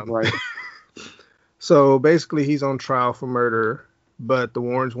 And, right. So basically, he's on trial for murder, but the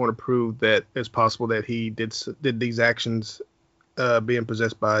Warrens want to prove that it's possible that he did these actions being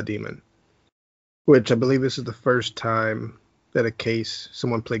possessed by a demon, which I believe this is the first time that a case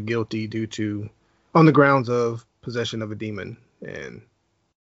someone pled guilty on the grounds of possession of a demon. And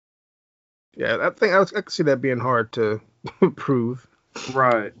yeah, I think I could see that being hard to prove.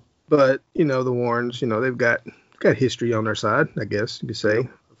 Right. But the Warrens, they've got history on their side, I guess you could say,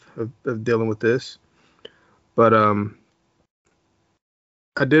 of dealing with this. But I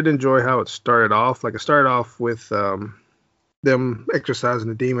did enjoy how it started off. Like, it started off with them exorcising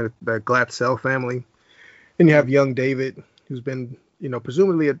the demon, the Glatzell family, and you have young David, who's been,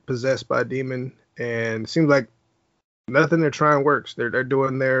 presumably possessed by a demon, and it seems like nothing they're trying works. They're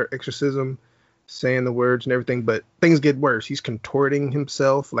doing their exorcism, saying the words and everything, but things get worse. He's contorting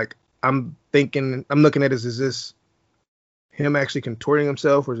himself. Like, I'm looking at this, is this him actually contorting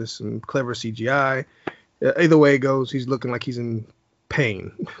himself, or is this some clever CGI? Either way it goes, he's looking like he's in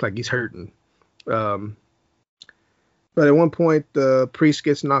pain, like he's hurting. But at one point, the priest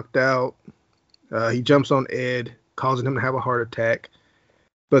gets knocked out. He jumps on Ed, causing him to have a heart attack.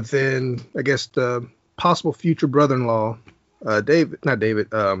 But then I guess the possible future brother-in-law, David, not David,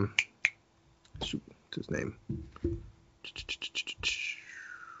 shoot, what's his name?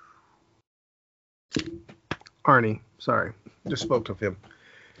 Arnie, sorry, just spoke to him.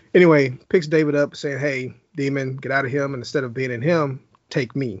 Anyway, picks David up saying, hey, demon, get out of him, and instead of being in him,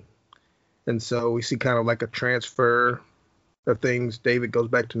 take me. And so we see kind of like a transfer of things. David goes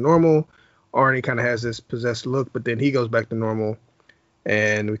back to normal. Arnie kind of has this possessed look, but then he goes back to normal.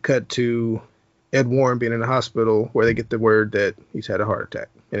 And we cut to Ed Warren being in the hospital where they get the word that he's had a heart attack.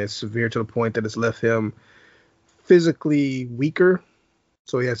 And it's severe to the point that it's left him physically weaker.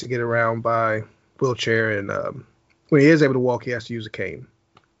 So he has to get around by wheelchair. And when he is able to walk, he has to use a cane.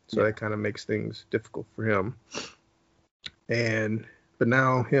 So that kind of makes things difficult for him. But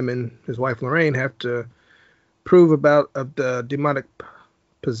now him and his wife Lorraine have to prove about the demonic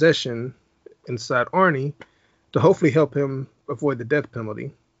possession inside Arnie to hopefully help him avoid the death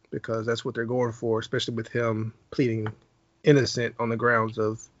penalty, because that's what they're going for, especially with him pleading innocent on the grounds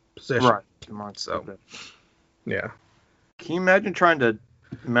of possession. Right. So, yeah. Can you imagine trying to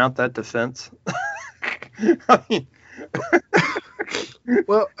mount that defense? I mean,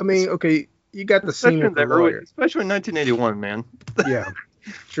 well, I mean, okay, you got the scene with the lawyer. Especially in 1981, man. Yeah,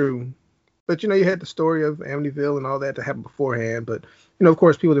 true. But, you had the story of Amityville and all that to happen beforehand. But, of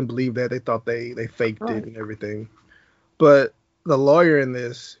course, people didn't believe that. They thought they faked it and everything. But the lawyer in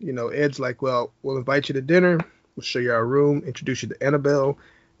this, Ed's like, well, we'll invite you to dinner. We'll show you our room, introduce you to Annabelle.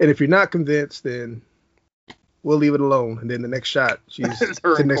 And if you're not convinced, then we'll leave it alone. And then the next shot, she's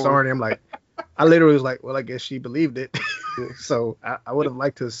sitting next to Arnie. I'm like, I literally was like, well, I guess she believed it. So I would have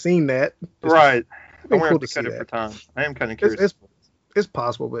liked to have seen that. Right. I want to cut it for time. I am kind of curious. It's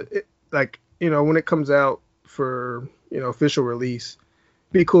possible, but when it comes out for official release,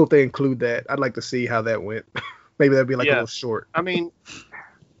 it'd be cool if they include that. I'd like to see how that went. Maybe that'd be like a little short. I mean,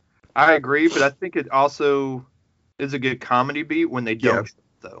 I agree, but I think it also is a good comedy beat when they don't,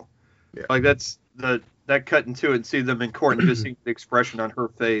 though. Yeah. Like that cut into it and see them in court and just see the expression on her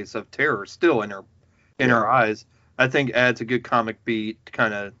face of terror still in her eyes. I think adds a good comic beat to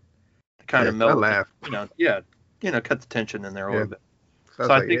kind of melt. I laugh. Cut the tension in there a little bit. So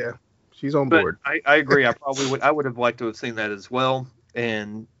I think she's on board. I agree. I would have liked to have seen that as well,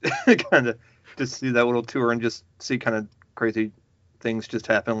 and kind of just see that little tour and just see kind of crazy things just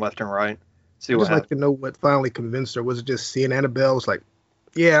happen left and right. See what happens. Like to know what finally convinced her. Was it just seeing Annabelle? Was like,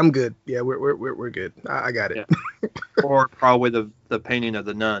 yeah, I'm good. Yeah, we're good. I got it. Yeah. Or probably the painting of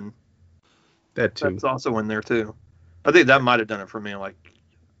the nun. That too. That's also in there too. I think that might have done it for me. Like,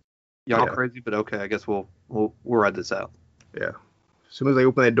 y'all crazy, but okay, I guess we'll ride this out. Yeah. As soon as I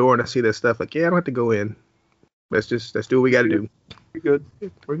open that door and I see that stuff, like, yeah, I don't have to go in. Let's do what we got to do. We're good.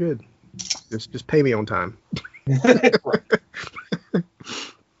 We're good. Just pay me on time. As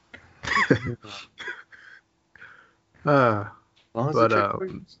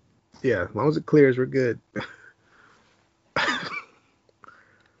long as it clears, we're good.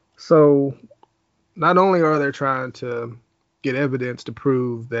 So, not only are they trying to get evidence to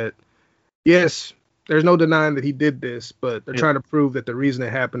prove that, yes, there's no denying that he did this, but they're trying to prove that the reason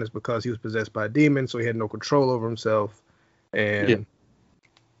it happened is because he was possessed by a demon, so he had no control over himself, and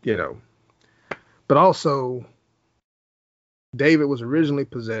But also, David was originally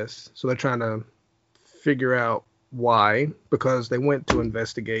possessed, so they're trying to figure out why, because they went to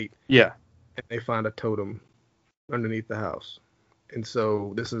investigate. Yeah. And they find a totem underneath the house. And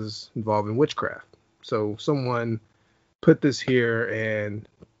so this is involving witchcraft. So someone put this here and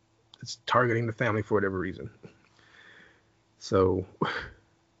it's targeting the family for whatever reason. So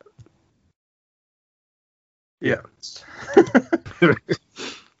yeah.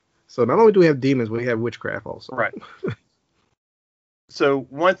 So not only do we have demons, we have witchcraft also. Right. So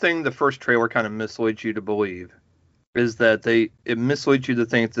one thing the first trailer kind of misleads you to believe is that it misleads you to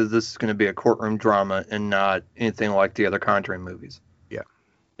think that this is going to be a courtroom drama and not anything like the other Conjuring movies. Yeah.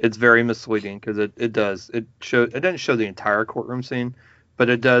 It's very misleading because it doesn't show the entire courtroom scene, but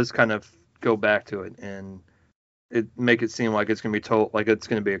it does kind of go back to it and it make it seem like it's going to be told like it's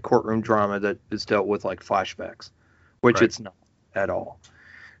going to be a courtroom drama that is dealt with like flashbacks, which it's not at all.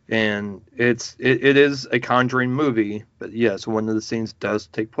 And it is a Conjuring movie, but yes, one of the scenes does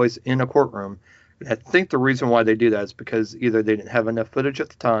take place in a courtroom. And I think the reason why they do that is because either they didn't have enough footage at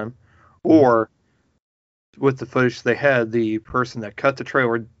the time, or with the footage they had, the person that cut the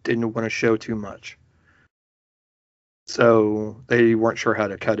trailer didn't want to show too much. So they weren't sure how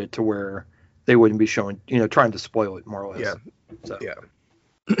to cut it to where they wouldn't be showing, trying to spoil it more or less. Yeah. So. Yeah.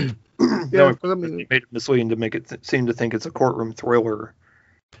 Yeah, because they made it misleading to make it seem to think it's a courtroom thriller.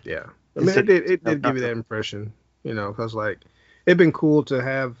 Yeah. I mean, it did give you that impression, because like it'd been cool to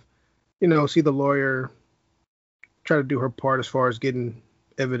have, see the lawyer try to do her part as far as getting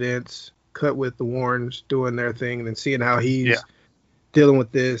evidence, cut with the Warrens doing their thing, and then seeing how he's dealing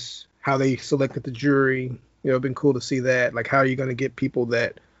with this, how they selected the jury. It'd been cool to see that. Like, how are you going to get people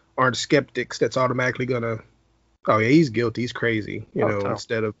that aren't skeptics that's automatically going to, oh, yeah, he's guilty, he's crazy,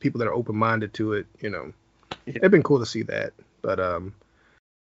 instead of people that are open-minded to it, It'd been cool to see that. But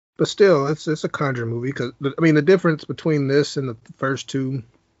still, it's a Conjuring movie because, I mean, the difference between this and the first two,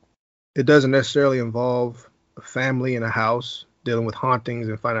 it doesn't necessarily involve a family in a house dealing with hauntings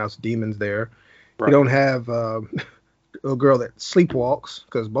and finding out demons there. Right. You don't have a girl that sleepwalks,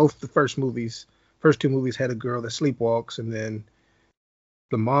 because both the first two movies had a girl that sleepwalks, and then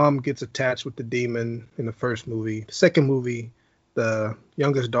the mom gets attached with the demon in the first movie. The second movie, the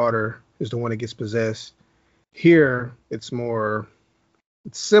youngest daughter is the one that gets possessed. Here, it's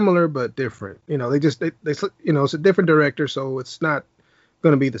similar but different. They it's a different director, so it's not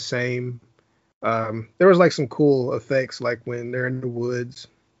going to be the same. There was like some cool effects, like when they're in the woods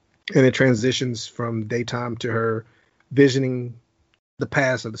and it transitions from daytime to her visioning the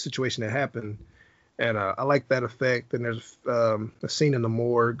past of the situation that happened. And I like that effect. And there's a scene in the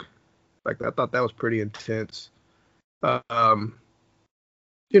morgue. Like, I thought that was pretty intense.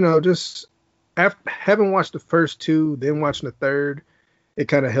 Just after having watched the first two, then watching the third, it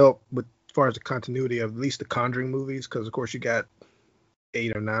kind of helped with as far as the continuity of at least the Conjuring movies, because of course you got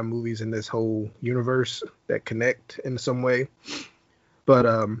 8 or 9 movies in this whole universe that connect in some way.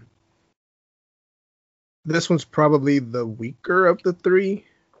 But this one's probably the weaker of the three.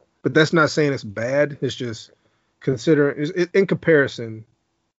 But that's not saying it's bad. It's just in comparison,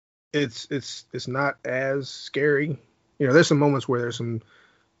 it's not as scary. There's some moments where there's some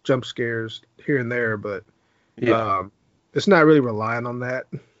jump scares here and there, but it's not really relying on that.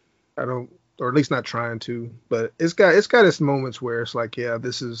 Or at least not trying to. But it's got its moments where it's like, yeah,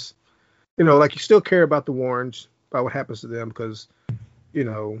 this is, like, you still care about the Warrens, about what happens to them, because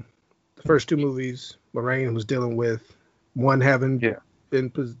the first two movies, Lorraine was dealing with one having been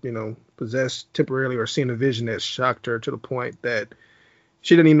possessed temporarily or seen a vision that shocked her to the point that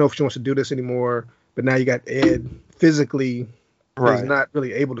she didn't even know if she wants to do this anymore. But now you got Ed physically, he's not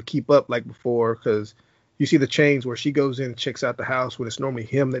really able to keep up like before, because you see the change where she goes in and checks out the house when it's normally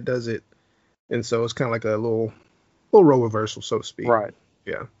him that does it, and so it's kind of like a little role reversal, so to speak. Right.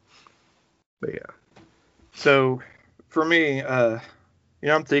 Yeah. But yeah. So for me,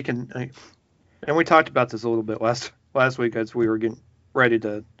 I'm thinking, and we talked about this a little bit last week as we were getting ready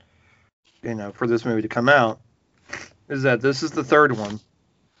to, for this movie to come out, is that this is the third one.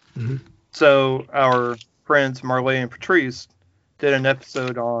 Mm-hmm. So our friends Marley and Patrice did an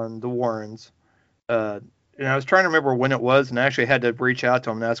episode on the Warrens. And I was trying to remember when it was, and I actually had to reach out to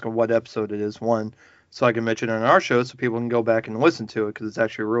them and ask them what episode it is, one, so I can mention it on our show so people can go back and listen to it, because it's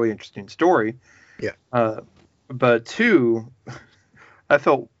actually a really interesting story. Yeah. But two, I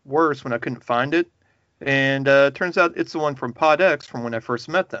felt worse when I couldn't find it. And turns out it's the one from Pod X from when I first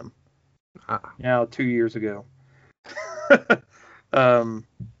met them. Now 2 years ago.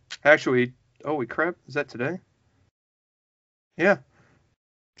 Actually, holy crap, is that today? Yeah.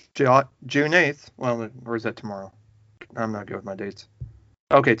 June 8th. Well, or is that tomorrow? I'm not good with my dates.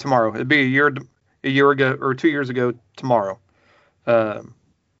 Okay, tomorrow. It'd be a year ago, or 2 years ago tomorrow.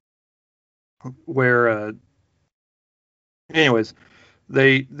 Anyways,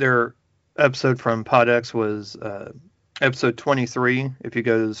 their episode from Pod X was episode 23. If you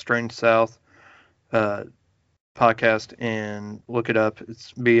go to the Strange South podcast and look it up,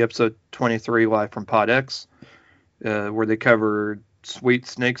 it's episode 23 live from Pod X, where they covered Sweet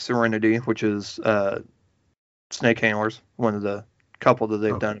Snake Serenity, which is snake handlers, one of the couple that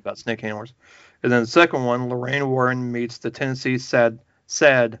they've done about snake handlers. And then the second one, Lorraine Warren meets the Tennessee Sad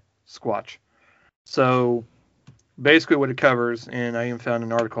Squatch. So basically what it covers, and I even found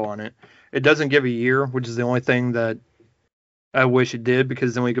an article on it, it doesn't give a year, which is the only thing that I wish it did,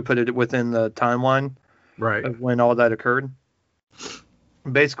 because then we could put it within the timeline of when all that occurred.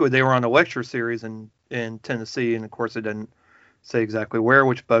 Basically, they were on a lecture series in Tennessee, and of course it didn't say exactly where,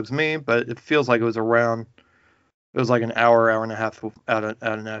 which bugs me, but it feels like it was like an hour and a half out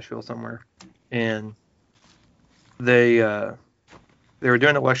of Nashville somewhere. And they were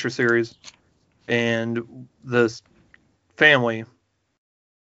doing a lecture series, and this family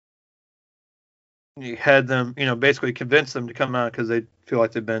had them, basically convinced them to come out because they feel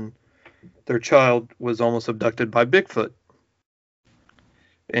like their child was almost abducted by Bigfoot,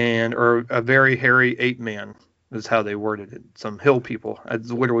 or a very hairy ape man is how they worded it. Some hill people.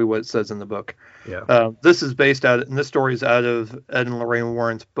 That's literally what it says in the book. Yeah. This story is out of Ed and Lorraine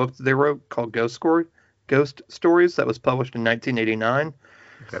Warren's book that they wrote called Ghost Ghost Stories that was published in 1989.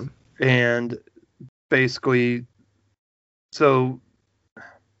 Okay. And basically, so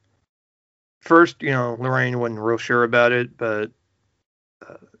first, Lorraine wasn't real sure about it, but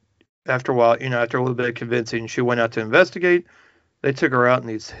after a while, after a little bit of convincing, she went out to investigate. They took her out in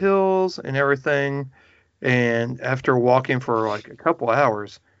these hills and everything. And after walking for like a couple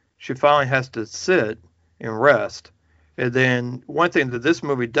hours, she finally has to sit and rest. And then one thing that this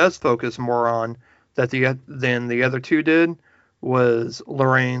movie does focus more on than the other two did was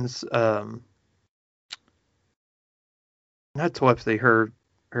Lorraine's not telepathy, her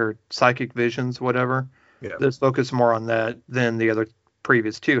psychic visions, whatever. Yeah. This focused more on that than the other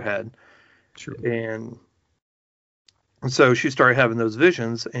previous two had. True. And so she started having those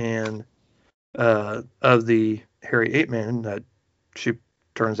visions and of the hairy ape man that she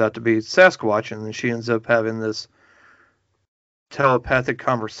turns out to be Sasquatch, and then she ends up having this telepathic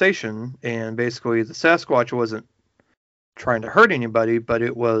conversation, and basically the Sasquatch wasn't trying to hurt anybody, but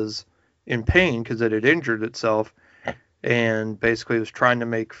it was in pain because it had injured itself, and basically was trying to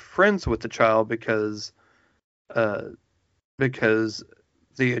make friends with the child because the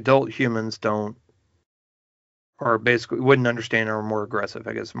adult humans basically wouldn't understand or are more aggressive,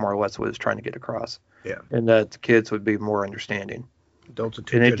 I guess, more or less what it's trying to get across. Yeah. And that the kids would be more understanding. Adults are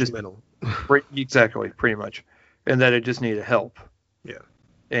too judgmental. Exactly, pretty much. And that it just needed help. Yeah.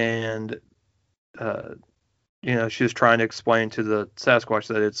 And, she was trying to explain to the Sasquatch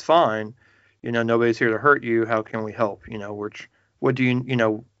that it's fine. Nobody's here to hurt you. How can we help? What do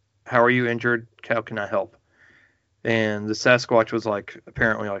you, how are you injured? How can I help? And the Sasquatch was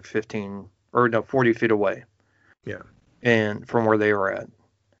apparently 40 feet away. Yeah. And from where they were at.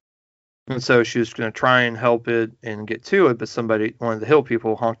 And so she was going to try and help it and get to it, but one of the hill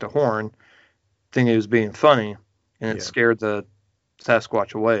people honked a horn, thinking it was being funny, and it scared the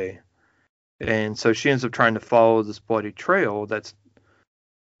Sasquatch away. And so she ends up trying to follow this bloody trail. The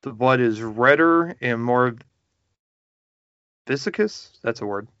blood is redder and more viscous. That's a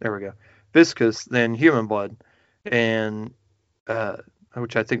word. There we go. Viscous than human blood, and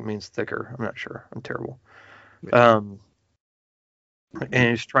which I think means thicker. I'm not sure. I'm terrible. And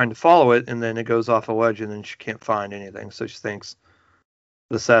he's trying to follow it, and then it goes off a ledge, and then she can't find anything. So she thinks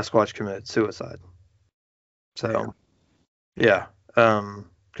the Sasquatch committed suicide. So, yeah,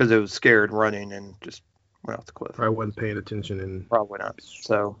 because it was scared running and just went off the cliff. Probably wasn't paying attention, and probably not.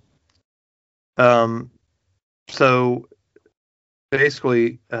 So,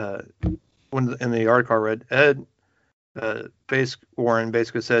 basically, when in the article I read, Ed Warren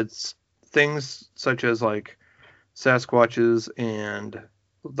basically said things such as Sasquatches and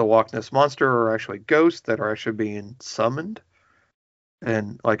the Loch Ness Monster are actually ghosts that are actually being summoned,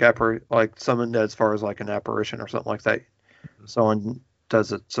 and summoned as far as an apparition or something like that. Someone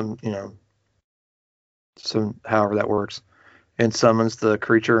does it, some however that works, and summons the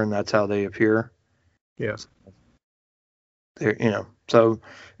creature, and that's how they appear. Yes. So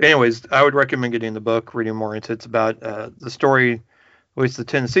anyways, I would recommend getting the book, reading more into it. It's about the story, at least the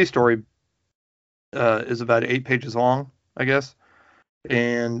Tennessee story, is about 8 pages long, I guess.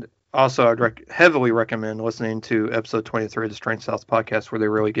 And also, I'd heavily recommend listening to episode 23 of the Strange South podcast, where they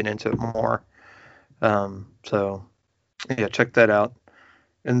really get into it more. So, yeah, check that out.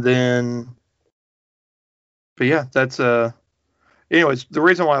 And then, but yeah, that's anyways, the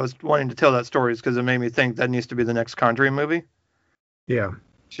reason why I was wanting to tell that story is because it made me think that needs to be the next Conjuring movie. Yeah.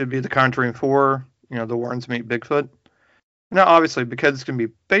 Should be the Conjuring 4, the Warrens meet Bigfoot. Now, obviously, because it's going to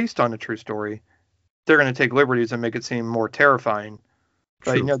be based on a true story, they're going to take liberties and make it seem more terrifying.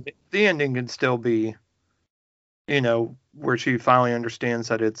 But, the ending can still be, where she finally understands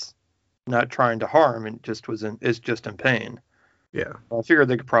that it's not trying to harm and is just in pain. Yeah. I figured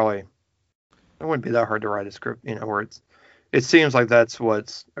they could probably, it wouldn't be that hard to write a script, where it seems like that's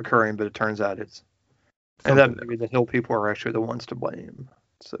what's occurring, but it turns out it's, and that maybe the hill people are actually the ones to blame.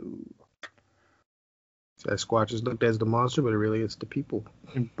 So Sasquatch is looked as the monster, but really it's the people.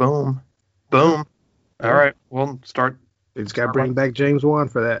 And boom. All right, we'll start. They just got to bring back James Wan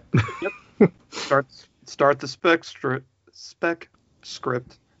for that. Yep. Start the spec script.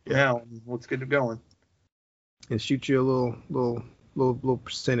 Yeah, let's get it going. And shoot you a little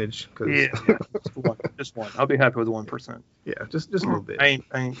percentage. Just one. I'll be happy with 1%. Yeah, just a little bit. I'm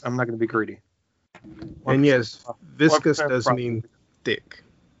not going to be greedy. 1%. And yes, viscous does mean thick.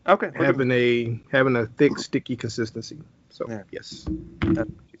 Okay. Having a thick, sticky consistency. So yes.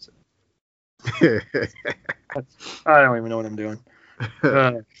 I don't even know what I'm doing.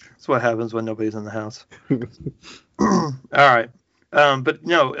 That's what happens when nobody's in the house. All right. But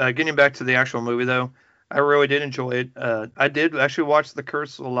no, getting back to the actual movie, though, I really did enjoy it. I did actually watch The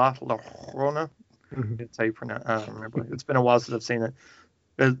Curse of La Llorona. It's how you pronounce. I don't remember. It's been a while since I've seen it.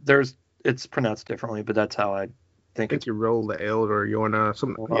 It's pronounced differently, but that's how I think you roll the L or Yorna,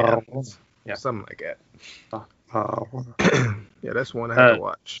 something. Yeah, something like that. Yeah, that's one I have to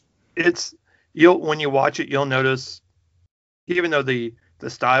watch. When you watch it, you'll notice, even though the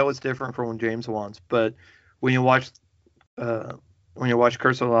style is different from James Wan's, but when you watch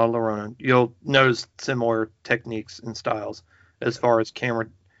Curse of La Llorona, you'll notice similar techniques and styles as far as camera.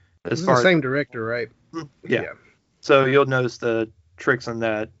 It's the same director, right? Yeah. So you'll notice the tricks on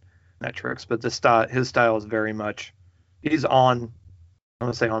that, not tricks, but his style is very much. He's on. I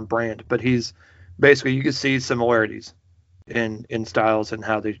don't say on brand, but he's basically, you can see similarities in styles and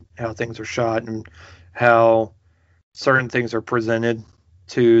how things are shot and how certain things are presented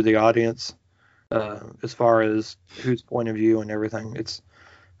to the audience, as far as whose point of view and everything.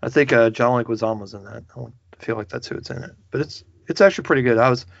 I think John Leguizamo was in that. I feel like that's who it's in it, but it's actually pretty good. I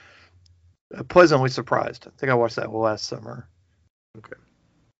was pleasantly surprised. I think I watched that last summer. Okay.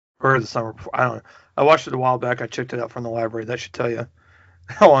 Or the summer before. I don't know. I watched it a while back. I checked it out from the library. That should tell you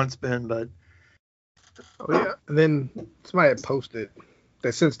how long it's been, but. Oh yeah, and then somebody had posted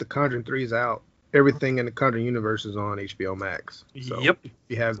that since The Conjuring 3 is out, everything in the Conjuring universe is on HBO Max. So yep. If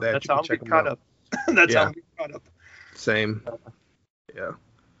you have that, that's you can check them out. That's how I'm getting caught up. Same. Yeah.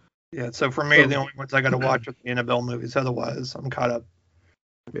 Yeah. So for me, the only ones I got to watch are the Annabelle movies. Otherwise, I'm caught up.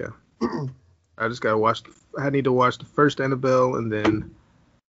 Yeah. I just gotta watch. I need to watch the first Annabelle and then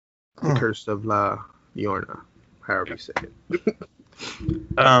The Curse of La Llorona, however you say it.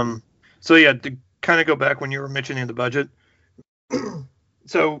 So yeah, to kind of go back when you were mentioning the budget.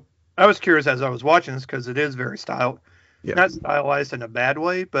 So I was curious as I was watching this because it is very styled. Yeah. Not stylized in a bad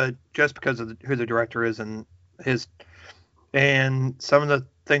way, but just because of who the director is and some of the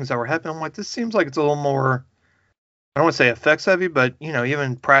things that were happening, I'm like, this seems like it's a little more, I don't want to say effects heavy, but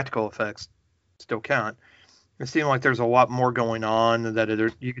even practical effects still count. It seemed like there's a lot more going on,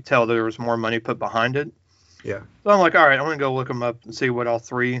 that you could tell there was more money put behind it. Yeah. So I'm like, all right, I'm gonna go look them up and see what all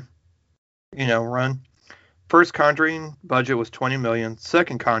three, run. First Conjuring budget was $20 million.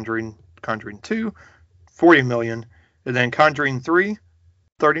 Second Conjuring 2, $40 million, and then Conjuring 3,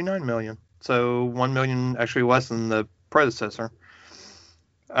 $39 million. So $1 million actually less than the predecessor.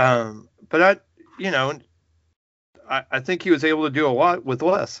 But I think he was able to do a lot with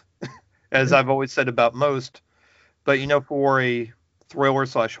less, as I've always said about most. But for a thriller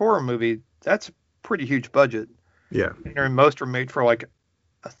 / horror movie, that's a pretty huge budget. Yeah. And most are made for like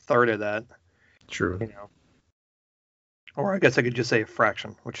a third of that. True. Or I guess I could just say a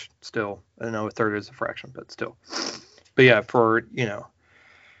fraction, which still, I know a third is a fraction, but still. But yeah, for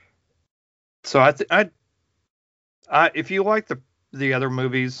so if you like the other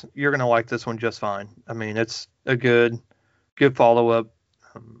movies, you're gonna like this one just fine. I mean, it's a good follow up.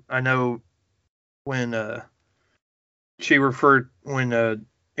 I know when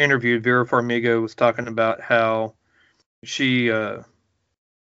interviewed, Vera Farmiga was talking about how she felt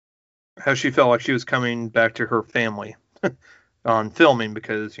like she was coming back to her family on filming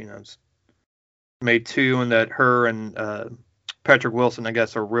because it's made two, and that her and Patrick Wilson, I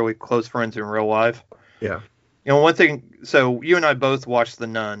guess, are really close friends in real life. Yeah. One thing. So you and I both watched The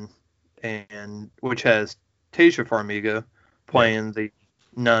Nun, and which has Tasia Farmiga playing the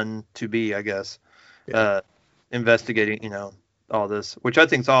nun to be, I guess, investigating, all this, which I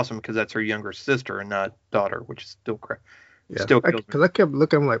think is awesome because that's her younger sister and not daughter, which is still correct. Yeah, because I kept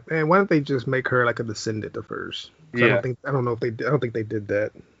looking, I'm like, man, why don't they just make her like a descendant of hers? Yeah. I don't think they did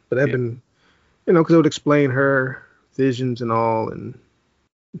that, but they've been, because it would explain her visions and all, and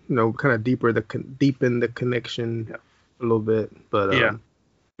kind of deepen the connection a little bit. But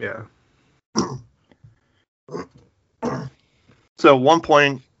yeah. So at one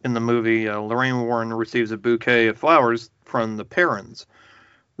point in the movie, Lorraine Warren receives a bouquet of flowers from the Perrons.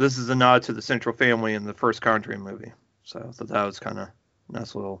 This is a nod to the central family in the first Conjuring movie. So I thought that was kind of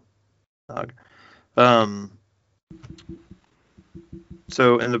nice little nod.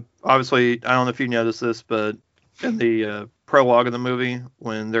 So obviously, I don't know if you noticed this, but in the prologue of the movie,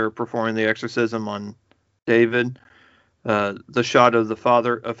 when they're performing the exorcism on David, the shot of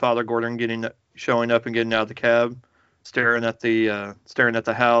Father Gordon showing up and getting out of the cab, staring at the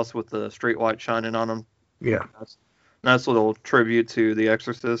house with the street light shining on him. Yeah, nice little tribute to The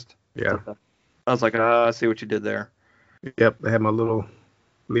Exorcist. Yeah, I was like, I see what you did there. Yep, I had my little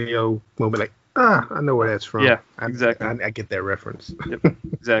Leo moment, like, I know where that's from. Yeah, exactly. I get that reference. Yep,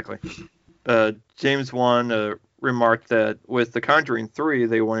 exactly. James Wan remarked that with The Conjuring 3,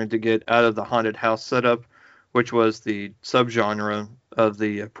 they wanted to get out of the haunted house setup, which was the subgenre of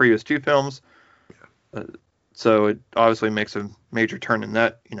the previous two films. So it obviously makes a major turn in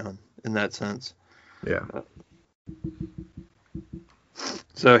that, in that sense. Yeah.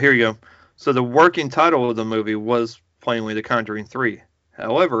 So here you go. So the working title of the movie was plainly The Conjuring 3.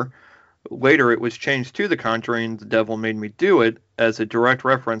 However, later it was changed to The Conjuring, The Devil Made Me Do It, as a direct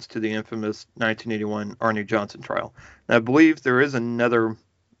reference to the infamous 1981 Arnie Johnson trial. And I believe there is another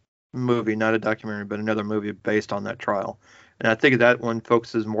movie, not a documentary, but another movie based on that trial. And I think that one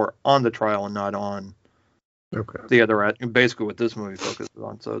focuses more on the trial and not on the other, basically what this movie focuses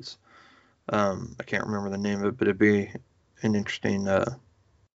on. So it's, I can't remember the name of it, but it'd be an interesting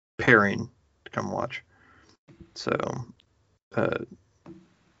pairing to come watch. So,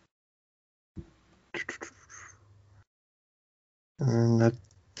 and I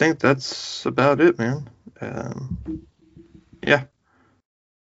think that's about it, man. Yeah.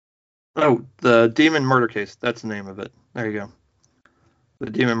 Oh, the Demon Murder Case. That's the name of it. There you go. The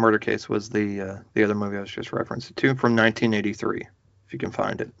Demon Murder Case was the other movie I was just referencing to from 1983, if you can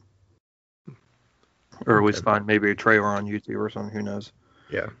find it. Or at least find maybe a trailer on YouTube or something. Who knows?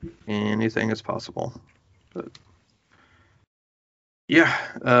 Yeah. Anything is possible. But yeah.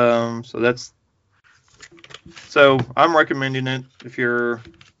 So I'm recommending it if you're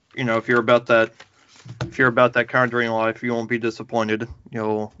about that Conjuring life, you won't be disappointed.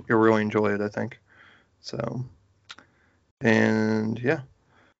 You'll really enjoy it, I think. So, and yeah.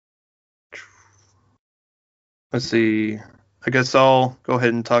 Let's see. I guess I'll go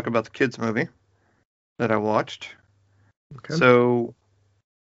ahead and talk about the kids movie that I watched. Okay. So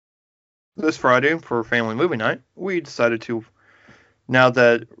this Friday for family movie night, we decided to, now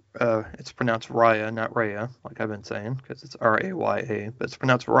that it's pronounced Raya, not Raya, like I've been saying, because it's Raya, but it's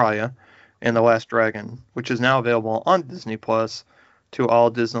pronounced Raya, and The Last Dragon, which is now available on Disney Plus to all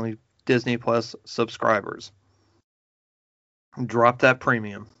Disney Plus subscribers. Drop that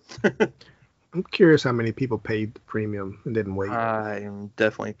premium. I'm curious how many people paid the premium and didn't wait. I'm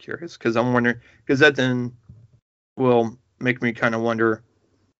definitely curious because I'm wondering, because that then will make me kind of wonder,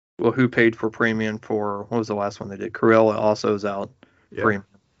 well, who paid for premium for, what was the last one they did? Cruella also is out premium.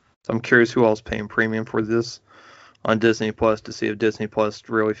 So I'm curious who else paying premium for this on Disney Plus to see if Disney Plus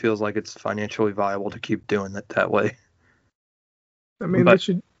really feels like it's financially viable to keep doing it that way. I mean, they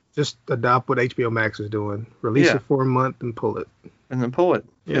should just adopt what HBO Max is doing. Release it for a month and pull it. And then pull it.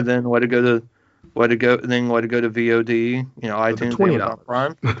 Yeah. And then let it go to VOD, iTunes, Amazon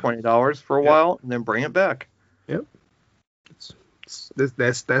Prime, $20 for a while, and then bring it back. Yep.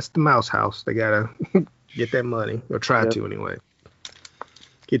 That's the mouse house. They gotta get that money, or try to anyway.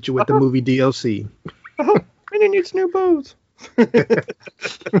 Get you with the movie DLC. And it needs new bows.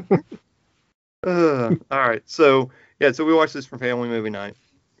 All right. So we watched this for family movie night.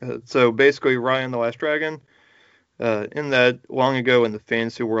 So basically, Raya and the Last Dragon. In that, long ago in the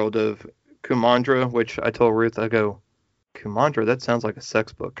fantasy world of Kumandra, which I told Ruth, I go, Kumandra, that sounds like a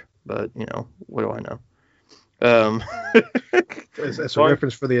sex book, but what do I know? That's a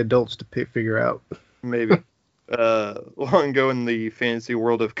reference for the adults to figure out. Maybe. Long ago in the fantasy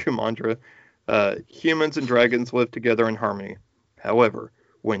world of Kumandra, humans and dragons lived together in harmony. However,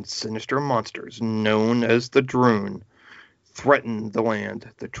 when sinister monsters known as the Droon threatened the land,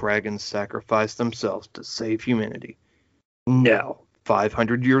 the dragons sacrificed themselves to save humanity. Now,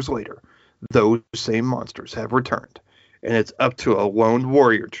 500 years later, those same monsters have returned, and it's up to a lone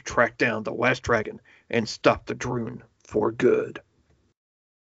warrior to track down the last dragon and stop the Droon for good.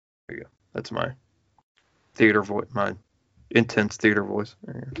 There you go. That's my theater voice, my intense theater voice.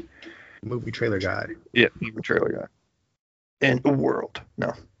 Movie trailer guy. Yeah, movie trailer guy. In a world.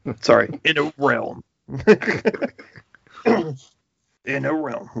 No, sorry. In a realm. In a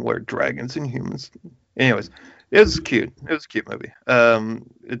realm where dragons and humans. Anyways, it was cute. It was a cute movie.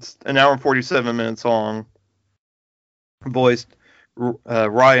 It's an hour and 47 minutes long.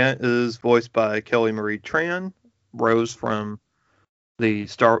 Raya is voiced by Kelly Marie Tran, Rose from the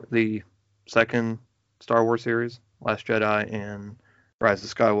second Star Wars series, Last Jedi and Rise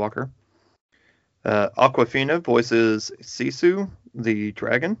of Skywalker. Awkwafina voices Sisu, the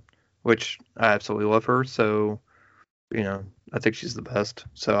dragon, which I absolutely love her. So, I think she's the best.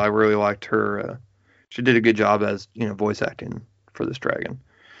 So I really liked her. She did a good job as, voice acting for this dragon.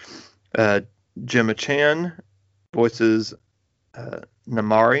 Gemma Chan voices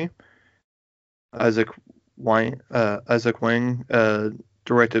Namari. Isaac Wang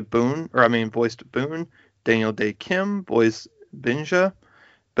voiced Boone. Daniel Day Kim voiced Binja.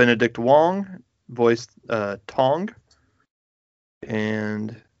 Benedict Wong voiced Tong.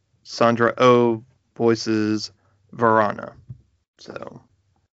 And Sandra Oh voices Varana. So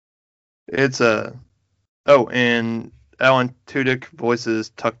it's and Alan Tudyk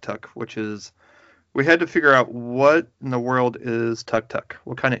voices Tuk Tuk, which is, we had to figure out what in the world is Tuk Tuk.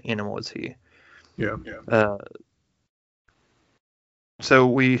 What kind of animal is he? Yeah. So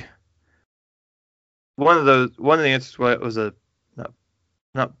one of the answers was a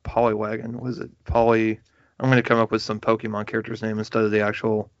not Poliwagon. Was it Poly? I'm going to come up with some Pokemon character's name instead of the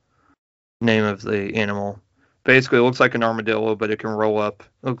actual name of the animal. Basically, it looks like an armadillo, but it can roll up.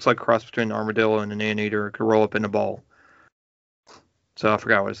 It looks like a cross between an armadillo and an anteater. It can roll up in a ball. So I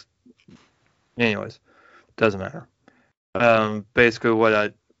forgot what it's. Anyways, doesn't matter. Basically,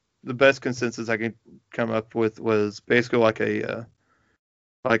 the best consensus I could come up with was basically like a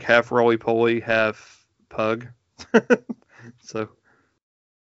like half roly-poly, half pug. So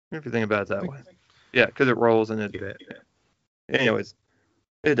if you think about it that way. Yeah, because it rolls and it. Anyways,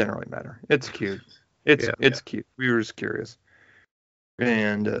 it doesn't really matter. It's cute. It's cute. We were just curious.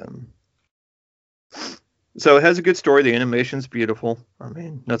 And so it has a good story. The animation's beautiful. I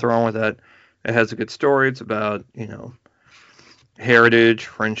mean, nothing wrong with that. It has a good story. It's about, heritage,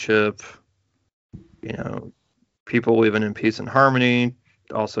 friendship, people living in peace and harmony.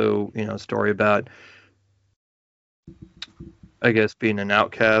 Also, a story about, I guess, being an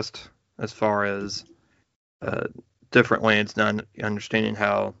outcast as far as different lands, not understanding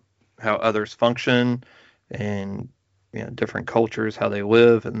how others function and, different cultures, how they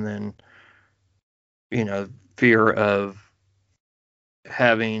live, and then, fear of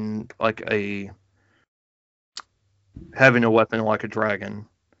having a weapon like a dragon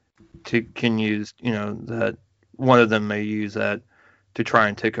can use, that one of them may use that to try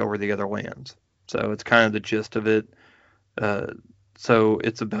and take over the other lands. So it's kind of the gist of it. So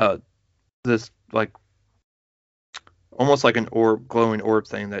it's about this almost like an glowing orb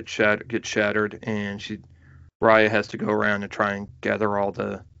thing that gets shattered, and Raya has to go around and try and gather all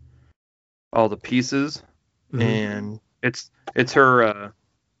the pieces, and it's her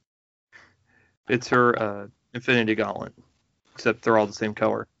Infinity Gauntlet, except they're all the same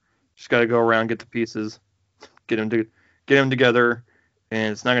color. She's got to go around, get the pieces, get them together,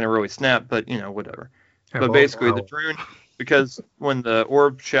 and it's not going to really snap, but whatever. But basically, the Droon, because when the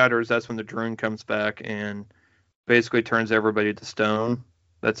orb shatters, that's when the Droon comes back and basically turns everybody to stone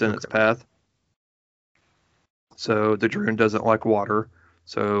that's in its path. So the Droon doesn't like water.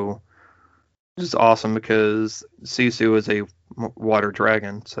 So it's awesome because Sisu is a water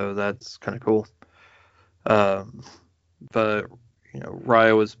dragon, so that's kind of cool. But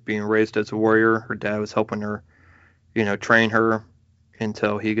Raya was being raised as a warrior. Her dad was helping her, train her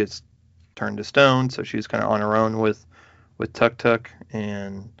until he gets turned to stone. So she's kind of on her own with Tuk Tuk,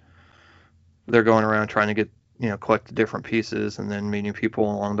 and they're going around trying to get collect the different pieces, and then meeting people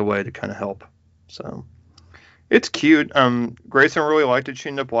along the way to kind of help. So it's cute. Grayson really liked it. She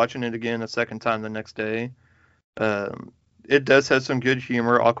ended up watching it again a second time the next day. It does have some good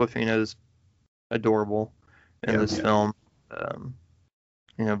humor. Awkwafina is adorable in this film.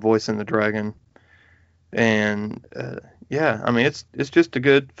 Voicing the dragon. And I mean it's just a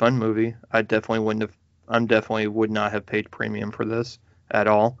good fun movie. I definitely would not have paid premium for this at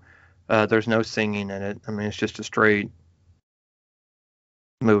all. There's no singing in it. I mean, it's just a straight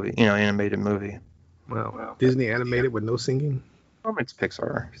movie, animated movie. Wow. Disney animated with no singing? It's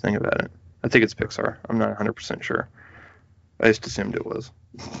Pixar, if you think about it. I think it's Pixar. I'm not 100% sure. I just assumed it was.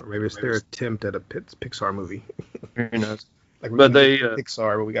 Or maybe it's their attempt at a Pixar movie. Who knows? But they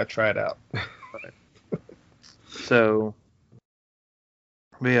Pixar, but we got to try it out. So,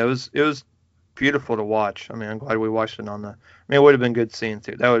 but yeah, it was beautiful to watch. I mean, I'm glad we watched it on the. I mean, it would have been good seeing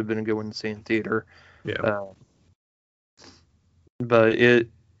theater. That would have been a good one to see in theater. Yeah. But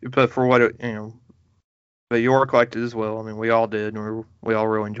for what it, but York liked it as well. I mean, we all did, and we all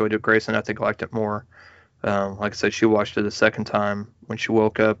really enjoyed it. Grayson, I think, liked it more. Like I said, she watched it a second time when she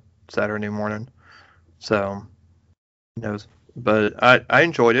woke up Saturday morning. So, who knows? But I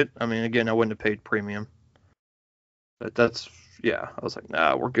enjoyed it. I mean, again, I wouldn't have paid premium. But I was like,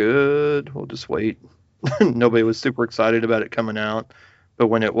 nah, we're good. We'll just wait. Nobody was super excited about it coming out. But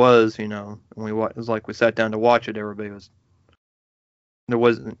when it was, it was like we sat down to watch it, there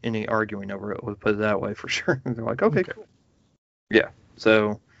wasn't any arguing over it, we'll put it that way for sure. They're like, okay, cool. Yeah.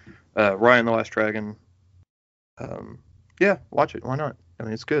 So, Raya and the Last Dragon, watch it. Why not? I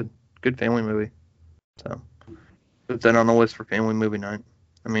mean, it's good. Good family movie. So, put that on the list for family movie night.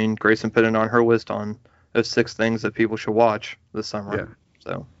 I mean, Grayson put it on her list of 6 things that people should watch this summer. Yeah.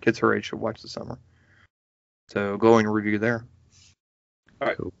 So, kids her age should watch this summer. So, glowing review there. All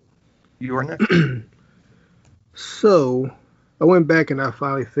right. Cool. You are next. So, I went back and I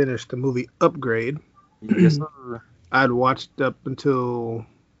finally finished the movie Upgrade. Yes, sir. I'd watched up until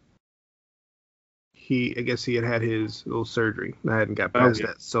he had his little surgery. I hadn't got past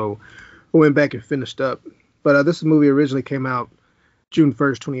that. So I went back and finished up. But this movie originally came out June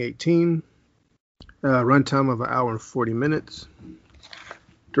 1st, 2018. Runtime of 1 hour and 40 minutes.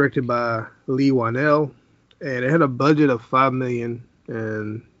 Directed by Lee Wanell, and it had a budget of $5 million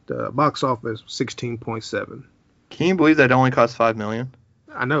and the box office 16.7. Can you believe that only cost $5 million?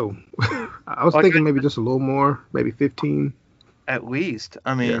 I know. I was thinking maybe just a little more, maybe 15. At least.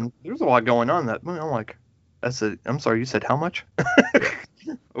 I mean, there's a lot going on that movie. I'm like, I'm sorry, you said how much?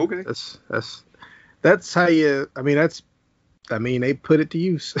 Okay. That's how you. I mean, they put it to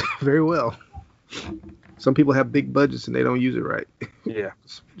use very well. Some people have big budgets and they don't use it right. Yeah.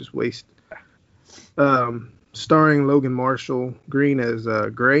 Just waste. Starring Logan Marshall Green as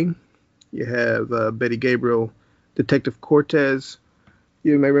Gray. You have Betty Gabriel, Detective Cortez.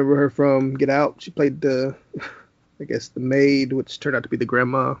 You may remember her from Get Out. She played the maid, which turned out to be the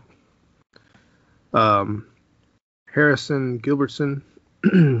grandma. Harrison Gilbertson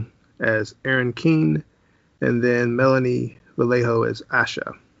as Aaron Keene, and then Melanie Vallejo as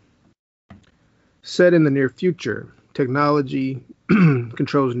Asha. Set in the near future, technology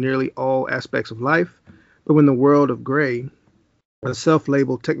controls nearly all aspects of life, but when the world of Gray, a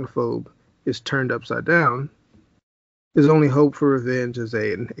self-labeled technophobe, is turned upside down, his only hope for revenge is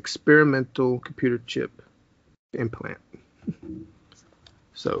an experimental computer chip implant.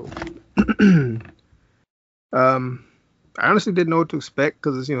 So, I honestly didn't know what to expect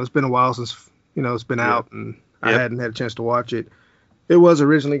because it's been a while since it's been out, and I hadn't had a chance to watch it. It was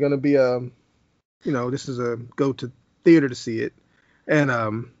originally going to be this is a go to theater to see it, and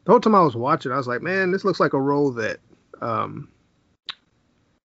the whole time I was watching, I was like, man, this looks like a role that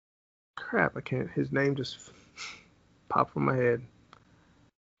his name just popped from my head.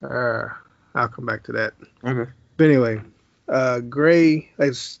 I'll come back to that. Okay. But anyway, Gray,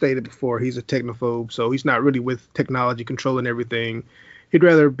 as stated before, he's a technophobe, so he's not really with technology controlling everything. He'd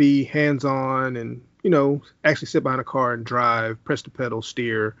rather be hands-on and, actually sit behind a car and drive, press the pedal,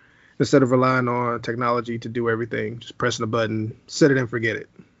 steer, instead of relying on technology to do everything. Just pressing a button, set it and forget it.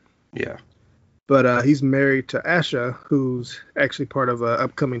 Yeah. But he's married to Asha, who's actually part of an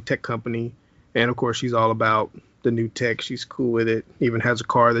upcoming tech company. And, of course, she's all about the new tech. She's cool with it. Even has a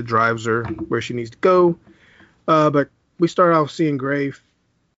car that drives her where she needs to go. But we start off seeing Gray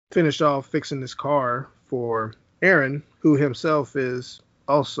finish off fixing this car for Aaron, who himself is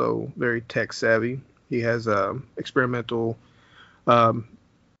also very tech savvy. He has a experimental,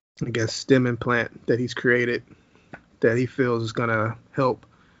 STEM implant that he's created that he feels is going to help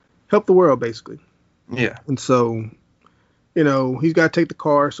the world, basically. Yeah. And so, he's got to take the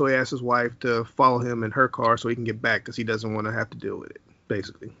car, so he asks his wife to follow him in her car so he can get back because he doesn't want to have to deal with it,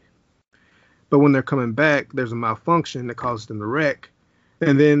 basically. But when they're coming back, there's a malfunction that causes them to wreck.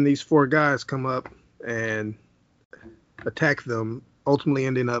 And then these 4 guys come up and attack them, ultimately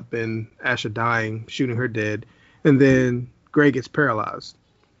ending up in Asha dying, shooting her dead. And then Gray gets paralyzed.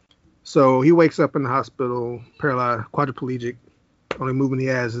 So he wakes up in the hospital, paralyzed, quadriplegic. Only movement he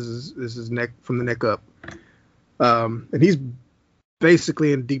has is his neck, from the neck up. And he's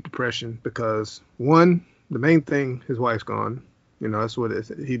basically in deep depression because, one, the main thing, his wife's gone. That's what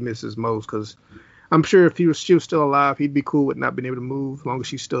he misses most, because I'm sure if she was still alive, he'd be cool with not being able to move as long as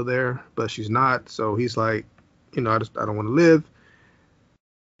she's still there, but she's not. So he's like, I don't want to live.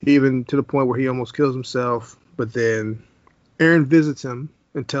 Even to the point where he almost kills himself. But then Aaron visits him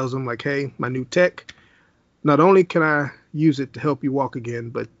and tells him, like, hey, my new tech, not only can I use it to help you walk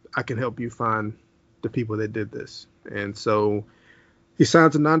again, but I can help you find the people that did this. And so he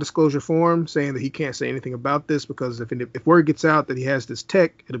signs a non-disclosure form saying that he can't say anything about this because if word gets out that he has this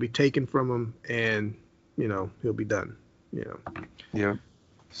tech, it'll be taken from him and, he'll be done, Yeah.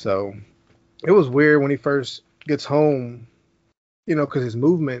 So it was weird when he first gets home, because his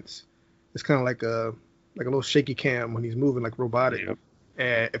movements is kind of like a little shaky cam when he's moving like robotic. Yep.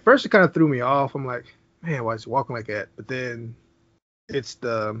 And at first it kind of threw me off. I'm like, man, why is he walking like that? But then it's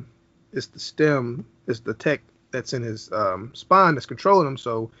the stem, it's the tech that's in his spine that's controlling him.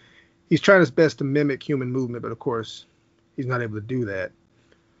 So he's trying his best to mimic human movement, but of course he's not able to do that.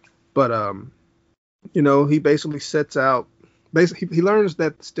 But he basically sets out. Basically, he learns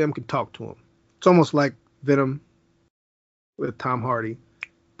that the stem can talk to him. It's almost like Venom with Tom Hardy.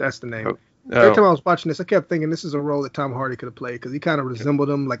 That's the name. Every time I was watching this, I kept thinking this is a role that Tom Hardy could have played because he kind of resembled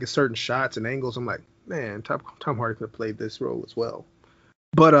him, like in certain shots and angles. I'm like, man, Tom Hardy could have played this role as well.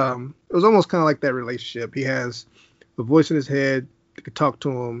 But it was almost kind of like that relationship. He has a voice in his head that can talk to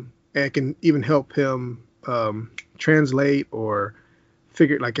him and can even help him translate or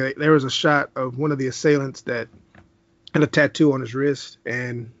figure. Like there was a shot of one of the assailants that had a tattoo on his wrist,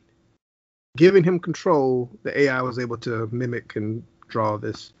 and giving him control, the AI was able to mimic and draw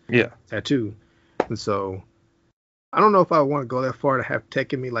this tattoo. And so I don't know if I want to go that far to have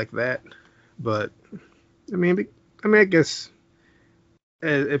tech in me like that, But I guess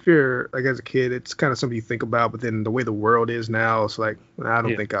if you're like as a kid, it's kind of something you think about. But then the way the world is now, it's like I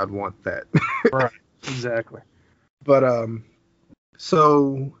don't think I'd want that. Right. Exactly. But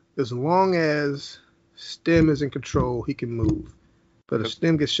so as long as Stem is in control, he can move. But if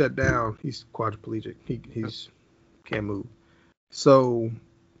Stem gets shut down, he's quadriplegic. He's can't move. So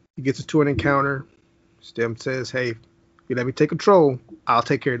he gets into an encounter. Stem says, "Hey, if you let me take control, I'll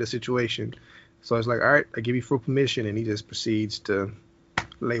take care of the situation." So it's like, all right, I give you full permission, and he just proceeds to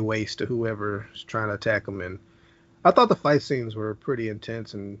lay waste to whoever's trying to attack him. And I thought the fight scenes were pretty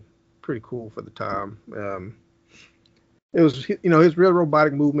intense and pretty cool for the time. It was, his real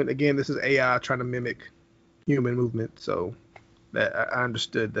robotic movement. Again, this is AI trying to mimic human movement, so that I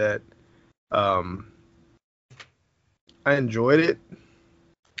understood that. I enjoyed it.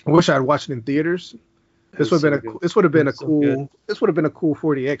 I wish I'd watched it in theaters. This would have been a cool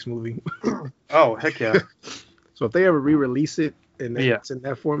 40X movie. Oh, heck yeah. So if they ever re-release it and it's in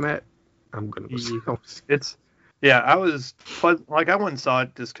that format, I'm gonna go see it. I was like, I went and saw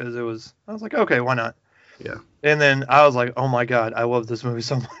it just because I was like, okay, why not? Yeah. And then I was like, oh my God, I love this movie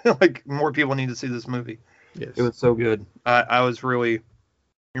so much. Like, more people need to see this movie. Yes. It was so good. I was really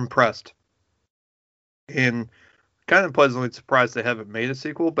impressed. And kind of pleasantly surprised they haven't made a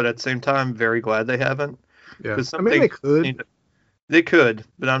sequel, but at the same time, very glad they haven't. Yeah. I mean, they could. They could,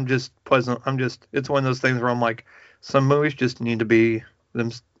 but it's one of those things where I'm like, some movies just need to be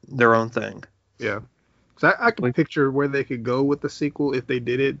their own thing. Yeah. Because I can picture where they could go with the sequel if they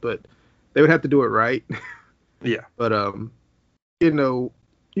did it, but they would have to do it right. Yeah. But,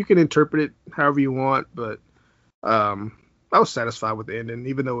 you can interpret it however you want, but I was satisfied with the ending,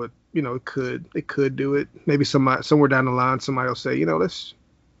 even though they could do it. Maybe somewhere down the line, somebody will say, let's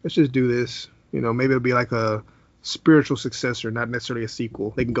just do this. Maybe it'll be like a spiritual successor, not necessarily a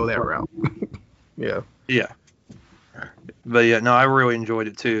sequel. They can go that route. Yeah. Yeah. But yeah, no, I really enjoyed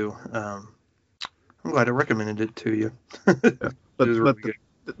it too. I'm glad I recommended it to you. Yeah.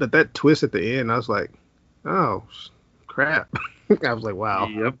 But that twist at the end, I was like, oh crap. I was like, wow.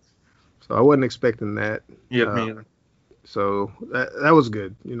 Yep. So I wasn't expecting that. Yep, me either. So that was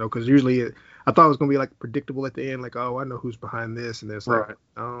good, because usually I thought it was gonna be like predictable at the end, like, oh, I know who's behind this, and then it's like,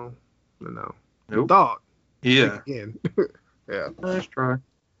 oh, no. Nope. Thought. Yeah. Again. Yeah. Nice try.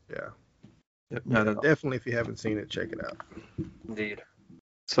 Yeah. Yep, definitely, if you haven't seen it, check it out. Indeed.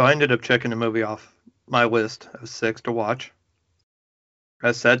 So I ended up checking a movie off my list of 6 to watch.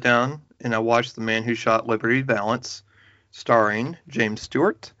 I sat down and I watched The Man Who Shot Liberty Valance, starring James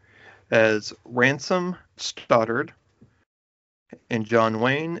Stewart as Ransom Stoddard and John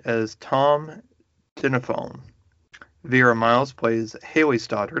Wayne as Tom Dinafone. Vera Miles plays Haley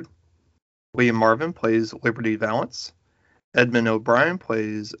Stoddard. William Marvin plays Liberty Valance. Edmund O'Brien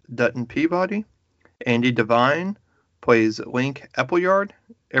plays Dutton Peabody. Andy Devine plays Link Appleyard.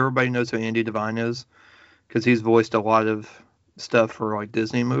 Everybody knows who Andy Devine is because he's voiced a lot of stuff for like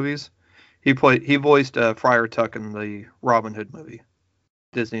Disney movies. He voiced Friar Tuck in the Robin Hood movie,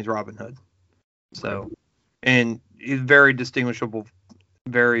 Disney's Robin Hood. So, and he's very distinguishable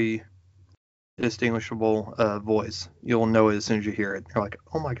voice. You'll know it as soon as you hear it. You're like,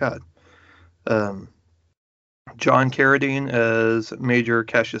 oh my God. John Carradine as Major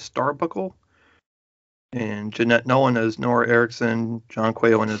Cassius Starbuckle, and Jeanette Nolan as Nora Erickson, John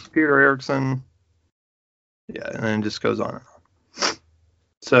Quaylen as Peter Erickson. Yeah, and then it just goes on and on.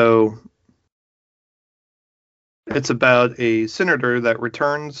 So it's about a senator that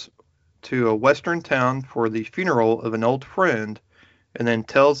returns to a western town for the funeral of an old friend and then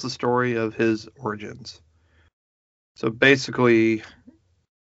tells the story of his origins. So basically,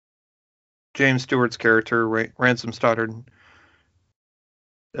 James Stewart's character, Ransom Stoddard,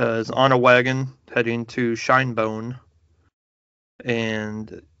 is on a wagon heading to Shinebone,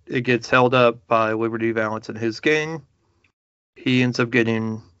 and it gets held up by Liberty Valance and his gang. He ends up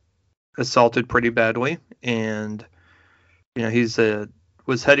getting assaulted pretty badly, and he's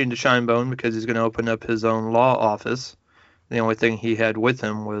was heading to Shinebone because he's going to open up his own law office. The only thing he had with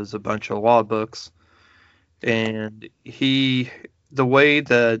him was a bunch of law books, and the way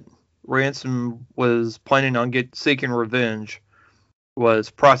that Ransom was planning on seeking revenge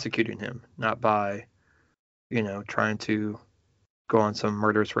was prosecuting him, not by, trying to go on some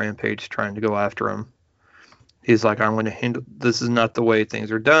murderous rampage trying to go after him. He's like, I'm going to handle. This is not the way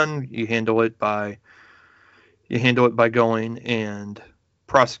things are done. You handle it by going and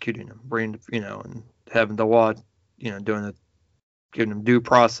prosecuting him, and having the law, giving him due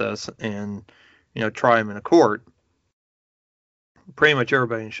process and, try him in a court. Pretty much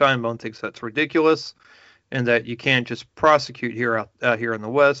everybody in Shinebone thinks that's ridiculous, and that you can't just prosecute out here in the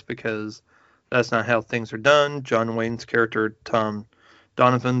West because that's not how things are done. John Wayne's character, Tom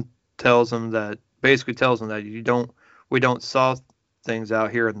Donovan, basically tells him that we don't solve things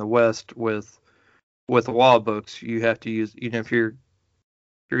out here in the West with law books. You have to use, if you're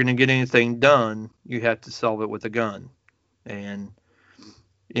going to get anything done, you have to solve it with a gun. And,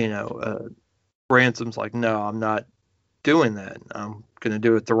 Ransom's like, no, I'm not doing that. I'm going to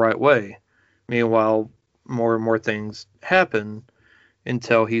do it the right way. Meanwhile, more and more things happen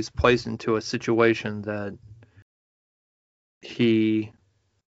until he's placed into a situation that he's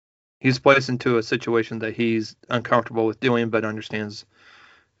uncomfortable with doing, but understands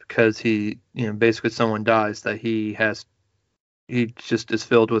because basically someone dies that he just is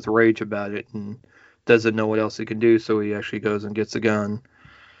filled with rage about it and doesn't know what else he can do. So he actually goes and gets a gun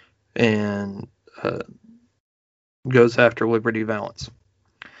and goes after Liberty Valance.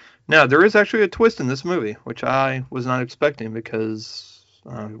 Now, there is actually a twist in this movie, which I was not expecting because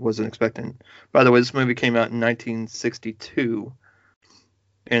I wasn't expecting. By the way, this movie came out in 1962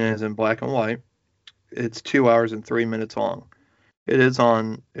 and is in black and white. It's 2 hours and 3 minutes long. It is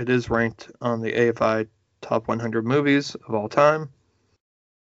ranked on the AFI Top 100 Movies of all time.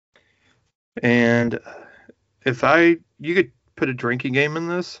 And you could put a drinking game in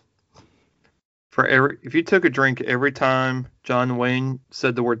this. If you took a drink every time John Wayne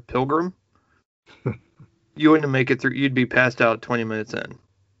said the word pilgrim, you wouldn't make it through. You'd be passed out 20 minutes in.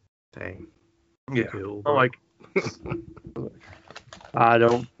 Dang. Yeah. I'm like, I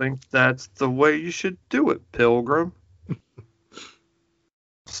don't think that's the way you should do it, pilgrim.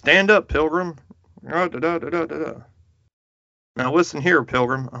 Stand up, pilgrim. Now listen here,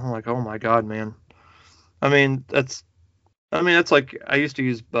 pilgrim. I'm like, oh my God, man. That's like, I used to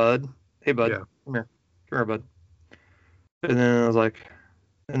use Bud. Hey, Bud. Yeah. Come here, Bud. And then I was like,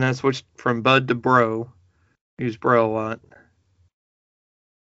 and I switched from Bud to Bro. Use Bro a lot.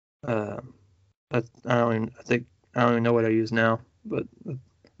 I don't even know what I use now, but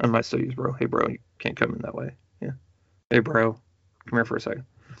I might still use Bro. Hey, Bro, you can't come in that way. Yeah. Hey, Bro, come here for a second.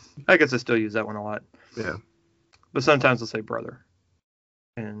 I guess I still use that one a lot. Yeah. But sometimes I'll say brother.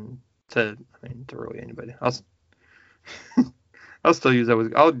 And to really anybody. I'll still use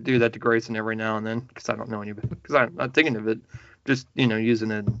that I'll do that to Grayson every now and then because I don't know anybody. Because I'm not thinking of it. Just, using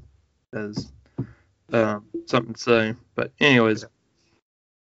it as something to say. But anyways,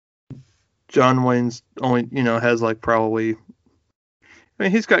 John Wayne's only, has like probably,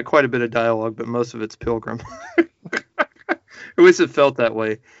 he's got quite a bit of dialogue, but most of it's Pilgrim. At least it felt that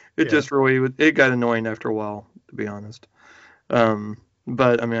way. It just really, it got annoying after a while, to be honest.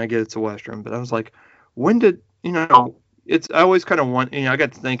 But I get it's a Western, but I was like, when did, I always kind of want, I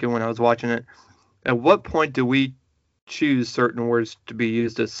got to thinking when I was watching it, at what point do we choose certain words to be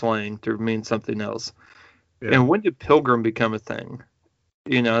used as slang to mean something else? Yeah. And when did pilgrim become a thing?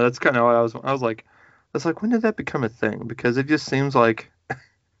 That's kind of what I was like, when did that become a thing? Because it just seems like,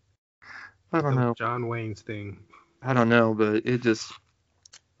 I don't know. John Wayne's thing. I don't know, but it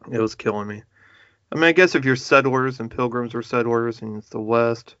was killing me. I guess if you're settlers and pilgrims are settlers and it's the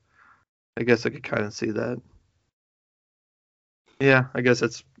West, I guess I could kind of see that. Yeah, I guess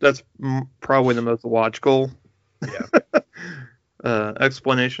that's probably the most logical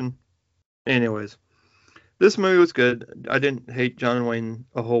explanation. Anyways, this movie was good. I didn't hate John Wayne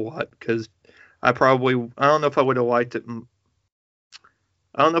a whole lot because I don't know if I would have liked it.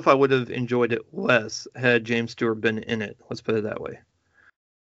 I don't know if I would have enjoyed it less had James Stewart been in it. Let's put it that way.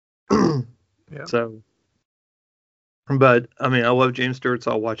 Yeah. So, but I love James Stewart,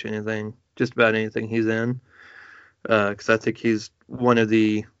 so I'll watch just about anything he's in, because I think he's one of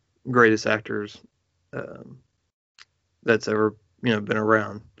the greatest actors that's ever been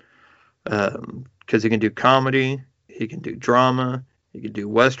around. Because he can do comedy, he can do drama, he can do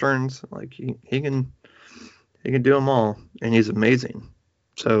westerns, like he can do them all, and he's amazing.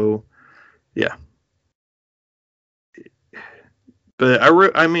 So, yeah. But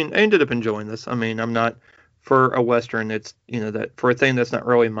I ended up enjoying this. I'm not, for a Western, it's, that for a thing that's not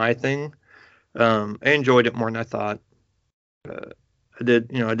really my thing, I enjoyed it more than I thought. I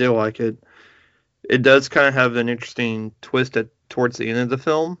did like it. It does kind of have an interesting twist towards the end of the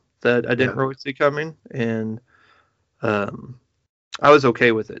film that I didn't really see coming, and I was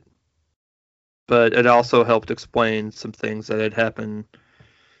okay with it. But it also helped explain some things that had happened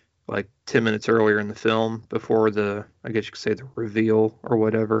like 10 minutes earlier in the film before I guess you could say the reveal or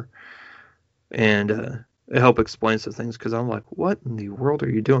whatever. And it helped explain some things because I'm like, what in the world are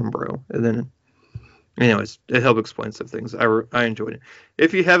you doing, bro? And then, anyways, it helped explain some things. I enjoyed it.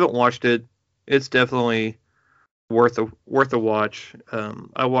 If you haven't watched it, it's definitely worth a watch.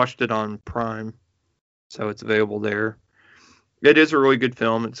 I watched it on Prime, so it's available there. It is a really good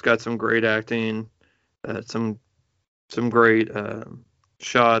film. It's got some great acting, some great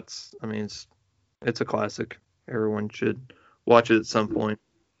shots. I mean, it's a classic. Everyone should watch it at some point.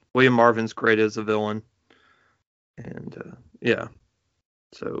 William Marvin's great as a villain, and yeah,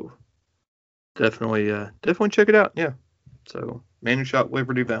 so definitely check it out. Yeah, so Man Who Shot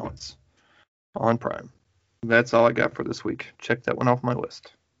Liberty Valance on Prime. That's all I got for this week. Check that one off my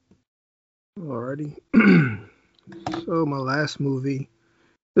list. Alrighty. So my last movie.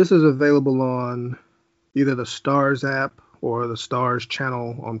 This is available on either the Stars app or the Stars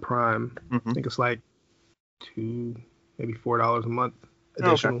channel on Prime. Mm-hmm. I think it's like maybe $4 a month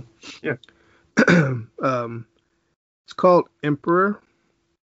additional. Okay. Yeah. It's called Emperor.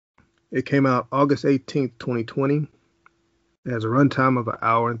 It came out August 18th, 2020. It has a runtime of 1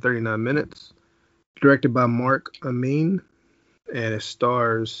 hour and 39 minutes. Directed by Mark Amin, and it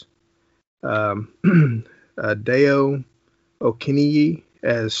stars Deo Okiniyi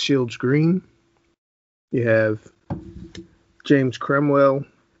as Shields Green. You have James Cromwell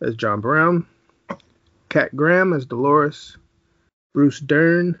as John Brown, Kat Graham as Dolores, Bruce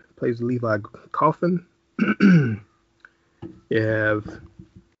Dern plays Levi Coffin. You have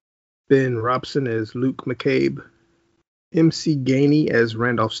Ben Robson as Luke McCabe, MC Gainey as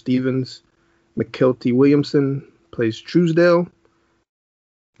Randolph Stevens, McKelty Williamson plays Truesdale.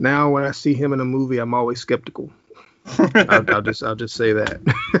 Now, when I see him in a movie, I'm always skeptical. I'll just say that.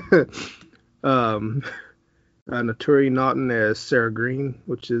 Naturi Naughton as Sarah Green,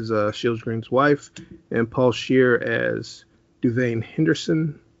 which is Shields Green's wife, and Paul Scheer as Duvain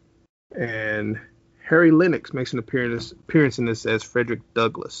Henderson, and Harry Lennox makes an appearance in this as Frederick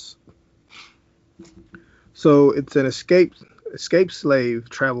Douglass. So it's an escaped slave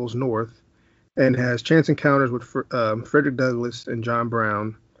travels north and has chance encounters with Frederick Douglass and John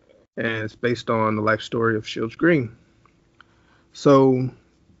Brown, and it's based on the life story of Shields Green. So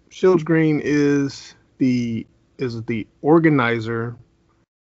Shields Green is the organizer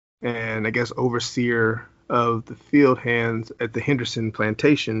and I guess overseer of the field hands at the Henderson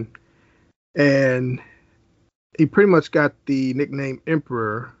plantation, and he pretty much got the nickname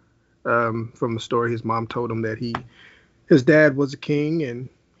Emperor from the story his mom told him that his dad was a king and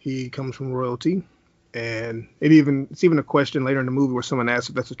he comes from royalty. And it's even a question later in the movie where someone asks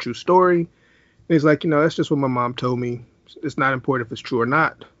if that's a true story. And he's like, that's just what my mom told me. It's not important if it's true or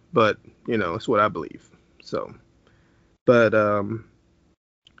not, but it's what I believe. So, but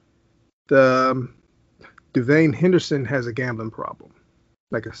the Duvain Henderson has a gambling problem,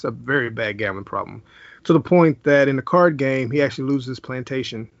 like a very bad gambling problem, to the point that in the card game he actually loses his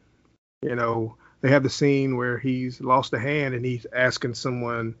plantation. They have the scene where he's lost a hand and he's asking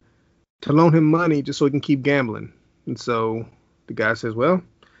someone to loan him money just so he can keep gambling. And so the guy says, well,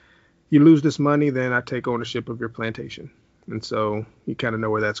 you lose this money, then I take ownership of your plantation. And so you kind of know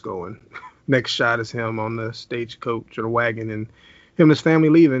where that's going. Next shot is him on the stagecoach or the wagon and him and his family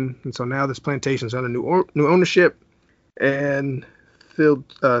leaving. And so now this plantation's under new ownership, and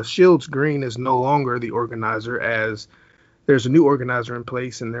Shields Green is no longer the organizer, as there's a new organizer in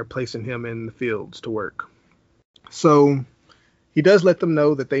place and they're placing him in the fields to work. So he does let them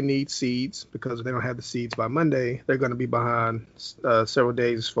know that they need seeds, because if they don't have the seeds by Monday, they're going to be behind several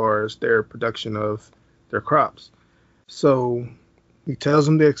days as far as their production of their crops. So he tells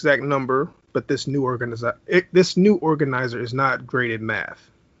them the exact number, but this new organizer is not great at math.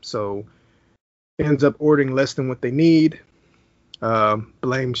 So he ends up ordering less than what they need,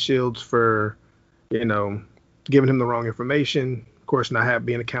 blames Shields for, giving him the wrong information, of course not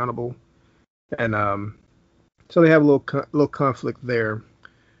being accountable. And so they have a little conflict there.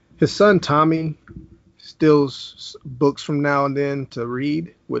 His son Tommy steals books from now and then to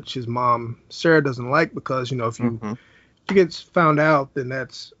read, which his mom Sarah doesn't like, because if you get found out, then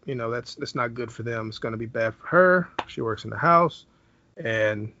that's not good for them. It's going to be bad for her. She works in the house,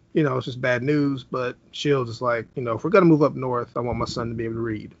 and it's just bad news. But Shields is like, if we're going to move up north, I want my son to be able to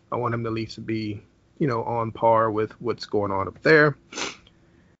read. I want him at least to be on par with what's going on up there.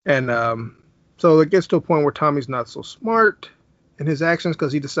 And so it gets to a point where Tommy's not so smart in his actions,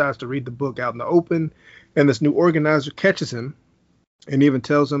 because he decides to read the book out in the open, and this new organizer catches him and even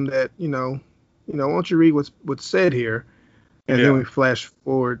tells him that, why don't you read what's said here? And then we flash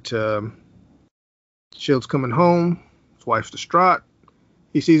forward to Shields coming home. His wife's distraught.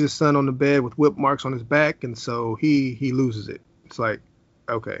 He sees his son on the bed with whip marks on his back, and so he loses it. It's like,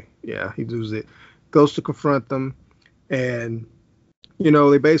 okay, yeah, he loses it. Goes to confront them, and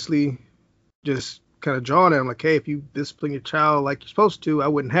they basically just kind of draw on him, like, hey, if you discipline your child like you're supposed to, I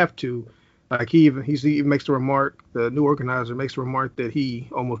wouldn't have to. Like he even makes the remark, the new organizer makes the remark that he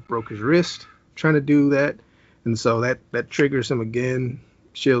almost broke his wrist trying to do that. and so that triggers him again.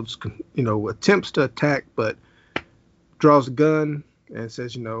 Shields, attempts to attack, but draws a gun and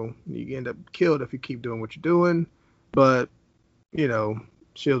says, you end up killed if you keep doing what you're doing. But,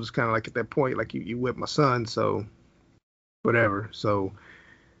 Shields is kind of like at that point, like you whipped my son, so whatever. So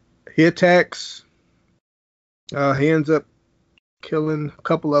he attacks. He ends up killing a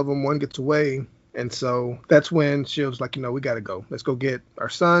couple of them. One gets away. And so that's when Shields like, we got to go. Let's go get our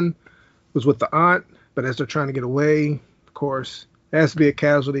son, who's with the aunt. But as they're trying to get away, of course, there has to be a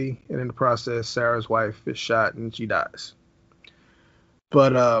casualty. And in the process, Sarah's wife is shot and she dies.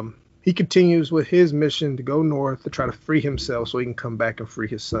 But he continues with his mission to go north to try to free himself so he can come back and free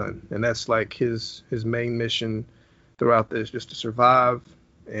his son. And that's like his main mission throughout this, just to survive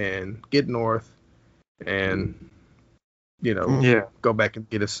and get north and, go back and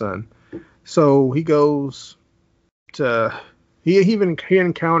get his son. So he goes to, he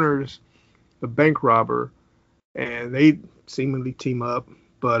encounters the bank robber, and they seemingly team up.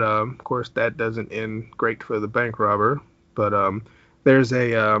 But, of course, that doesn't end great for the bank robber. But there's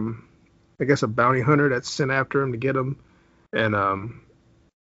a bounty hunter that's sent after him to get him. And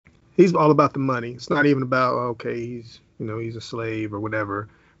he's all about the money. It's not even about, he's a slave or whatever.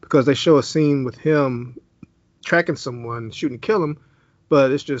 Because they show a scene with him tracking someone, shooting to kill him.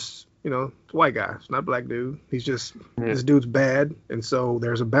 But it's just, it's a white guy. It's not a black dude. He's just, this dude's bad. And so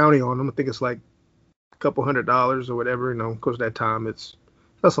there's a bounty on him. I think it's like a couple $100 or whatever. Of course, that time that's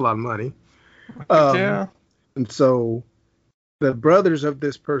a lot of money. Yeah. And so the brothers of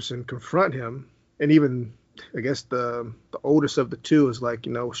this person confront him. And even, I guess, the oldest of the two is like,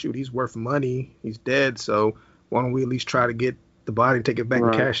 shoot, he's worth money. He's dead. So why don't we at least try to get the body and take it back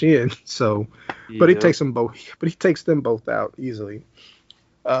and cash in? So, but he takes them both. But he takes them both out easily.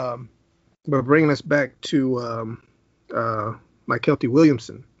 But bringing us back to Mykelti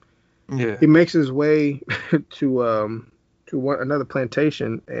Williamson, he makes his way to another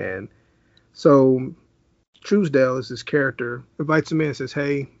plantation, and so Truesdale is this character, invites him in and says,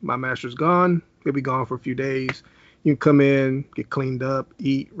 "Hey, my master's gone. He'll be gone for a few days. You can come in, get cleaned up,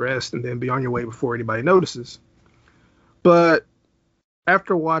 eat, rest, and then be on your way before anybody notices." But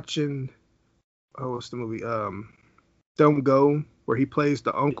after watching, what's the movie? Don't Go, where he plays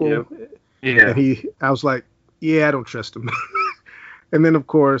the uncle. Yeah. And I was like, I don't trust him. And then, of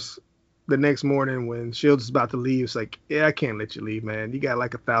course, the next morning when Shields is about to leave, it's like, I can't let you leave, man. You got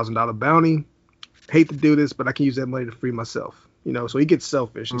like $1,000 bounty. Hate to do this, but I can use that money to free myself. So he gets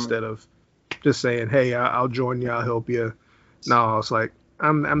selfish instead of just saying, hey, I'll join you, I'll help you. No, it's like,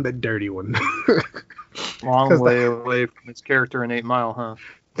 I'm the dirty one. Long way away from his character in 8 Mile, huh?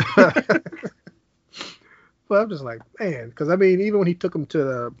 But I'm just like, man, because I mean, even when he took him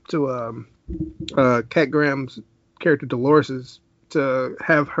to Cat Graham's character Dolores's to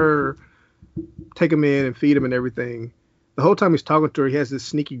have her take him in and feed him and everything, the whole time he's talking to her, he has this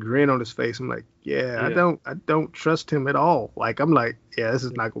sneaky grin on his face. I'm like, I don't trust him at all. Like, I'm like, this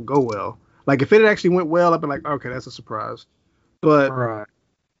is not gonna go well. Like, if it actually went well, I'd be like, okay, that's a surprise. But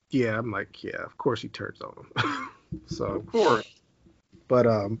I'm like, of course he turns on him. So of course. But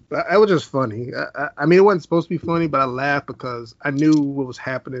that was just funny. I mean, it wasn't supposed to be funny, but I laughed because I knew what was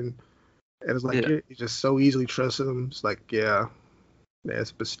happening. And it was like, you just so easily trusted him. It's like,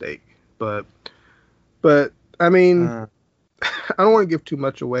 it's a mistake. But I mean, I don't want to give too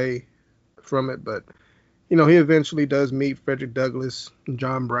much away from it, but, he eventually does meet Frederick Douglass and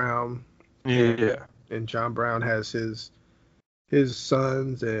John Brown. Yeah. And John Brown has his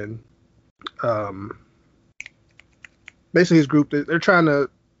sons and basically his group, they're trying to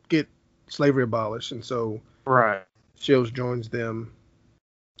get slavery abolished, and so Shields joins them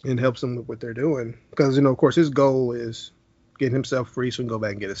and helps them with what they're doing because of course his goal is getting himself free so he can go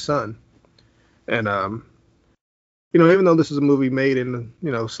back and get his son. And even though this is a movie made in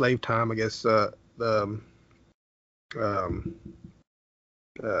slave time, I guess my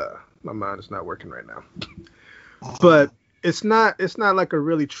mind is not working right now, but it's not like a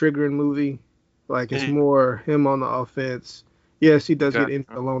really triggering movie. Like, it's more him on the offense. Yes, he does get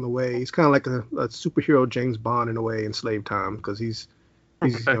injured along the way. He's kind of like a superhero James Bond in a way in slave time because he's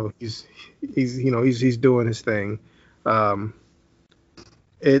doing his thing.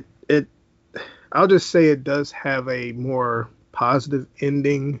 I'll just say it does have a more positive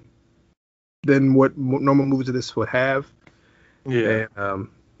ending than what normal movies of this would have. Yeah. And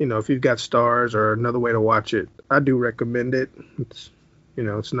if you've got stars or another way to watch it, I do recommend it. It's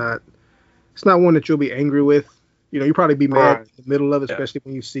it's not one that you'll be angry with. You'll probably be mad in the middle of it, especially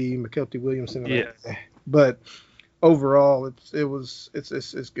when you see Mykelti Williamson. But overall, it's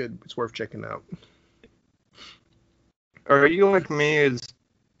good. It's worth checking out. Are you like me? Is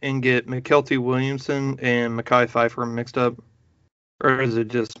and get McKelty Williamson and Mekhi Phifer mixed up? Or is it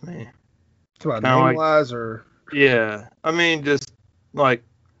just me? About name-wise, or? Yeah. I mean, just, like,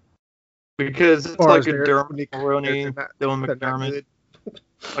 because it's like a Dermot Mulroney, Dylan McDermott.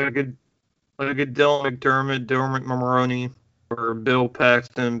 like a Dylan McDermott, Dermot Mulroney, or Bill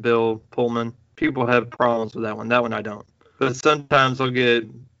Paxton, Bill Pullman. People have problems with that one. That one I don't. But sometimes I'll get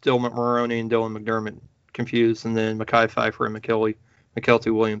Dylan Mulroney and Dylan McDermott confused, and then Mekhi Phifer and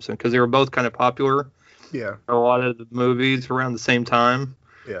McKelty Williamson, because they were both kind of popular. Yeah. A lot of the movies around the same time.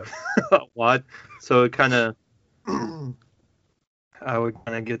 Yeah. A lot. So it kind of, I would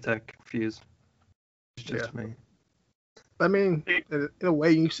kind of get that confused. It's just me. I mean, in a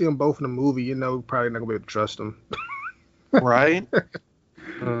way, you see them both in the movie, you know, probably not gonna be able to trust them. Right.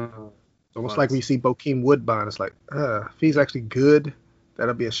 Almost like when you see Bokeem Woodbine, it's like, if he's actually good,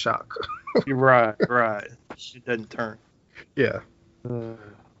 that'll be a shock. You're right. It doesn't turn. Yeah.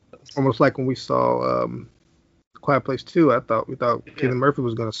 Almost like when we saw Quiet Place 2, we thought Cillian Murphy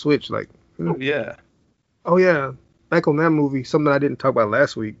was gonna switch. Like, oh yeah. Back on that movie, something I didn't talk about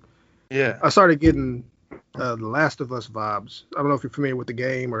last week. Yeah. I started getting The Last of Us vibes. I don't know if you're familiar with the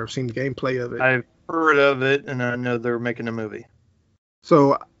game or have seen the gameplay of it. I've heard of it, and I know they're making a movie.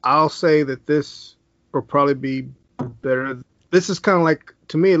 So I'll say that this will probably be better. This is kind of like,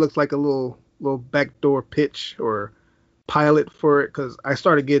 to me, it looks like a little backdoor pitch or pilot for it, because I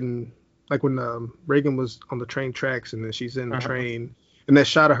started getting, like when Reagan was on the train tracks and then she's in the train, and that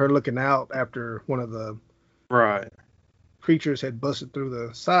shot of her looking out after one of the creatures had busted through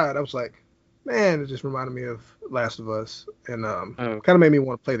the side, I was like, man, it just reminded me of Last of Us, and kind of made me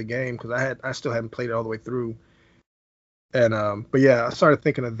want to play the game, because I still haven't played it all the way through. And but yeah, I started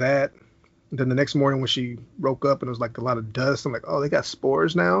thinking of that. Then the next morning when she woke up and it was like a lot of dust, I'm like, oh, they got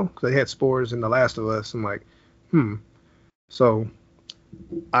spores now, because they had spores in The Last of Us. I'm like, So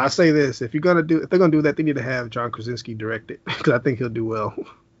I say this: if they're gonna do that, they need to have John Krasinski direct it, because I think he'll do well.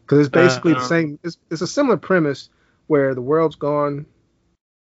 Because it's basically the same. It's a similar premise where the world's gone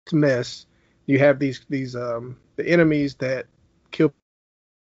to mess. You have these the enemies that kill.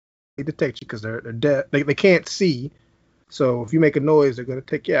 They detect you because they're dead. They can't see. So if you make a noise, they're going to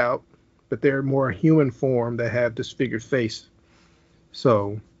take you out, but they're more human form that have disfigured face.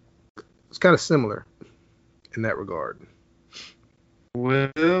 So it's kind of similar in that regard. Well,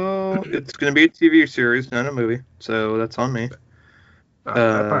 it's going to be a TV series, not a movie, so that's on me.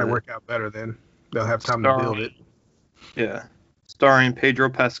 That'll probably work out better then. They'll have time to build it. Yeah. Starring Pedro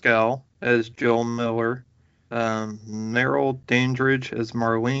Pascal as Joel Miller, Meryl Dandridge as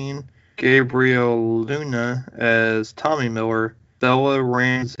Marlene, Gabriel Luna as Tommy Miller, Bella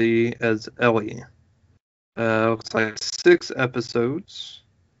Ramsey as Ellie. Looks like 6 episodes.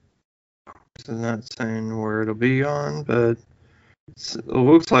 It's not saying where it'll be on, but it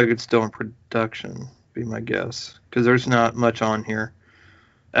looks like it's still in production, be my guess, because there's not much on here.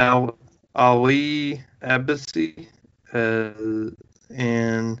 Ali Abbasi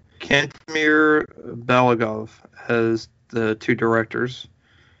and Kantemir Balagov as the 2 directors.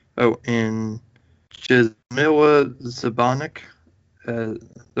 Oh, and Jasmila Zabanik.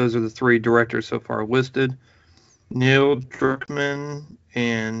 Those are the 3 directors so far listed. Neil Druckmann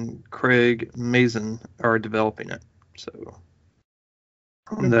and Craig Mazin are developing it. So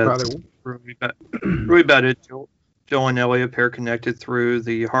that's really about it. Joel and Ellie, a pair connected through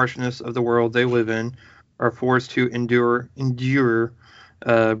the harshness of the world they live in, are forced to endure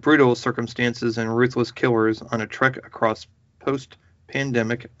brutal circumstances and ruthless killers on a trek across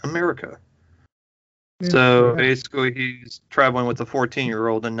post-pandemic America. Yeah, so basically, he's traveling with a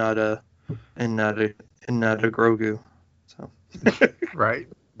 14-year-old and not a Grogu. So right.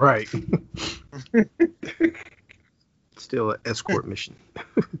 Still an escort mission.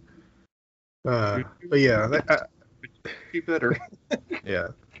 But yeah, be better. Yeah.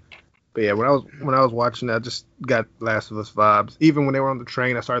 But yeah, when I was watching that, I just got Last of Us vibes. Even when they were on the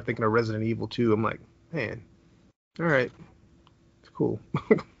train, I started thinking of Resident Evil 2. I'm like, man, all right, it's cool.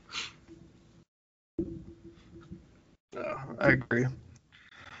 I agree.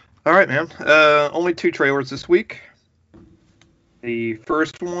 All right, man. Only 2 trailers this week. The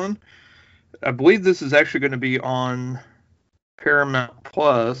first one, I believe this is actually going to be on Paramount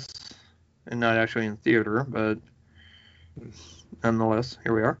Plus and not actually in theater, but nonetheless,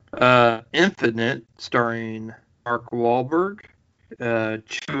 here we are. Infinite, starring Mark Wahlberg,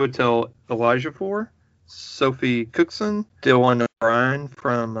 Chiwetel Ejiofor, Sophie Cookson, Dylan O'Brien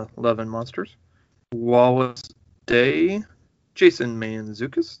from Love and Monsters, Wallace Day, Jason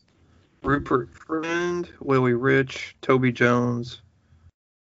Mantzoukas, Rupert Friend, Lily Rich, Toby Jones.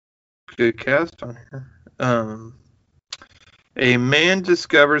 Good cast on here. A man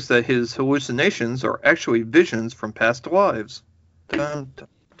discovers that his hallucinations are actually visions from past lives. Dun, dun,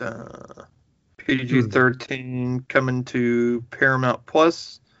 dun. PG-13 coming to Paramount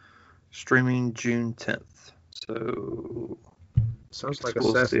Plus, streaming June 10th. So sounds like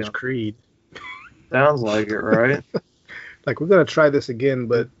Assassin's Creed. Sounds like it, right? Like we're gonna try this again,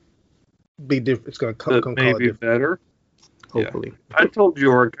 but be different. It's gonna come maybe better. Hopefully. Yeah. I told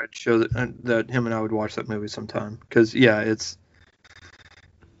York I'd show that him and I would watch that movie sometime because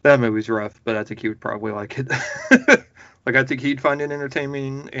that movie's rough, but I think he would probably like it. Like I think he'd find it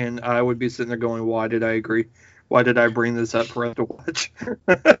entertaining, and I would be sitting there going, "Why did I agree? Why did I bring this up for us to watch?"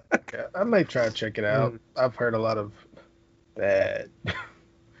 Yeah, I might try to check it out. I've heard a lot of bad.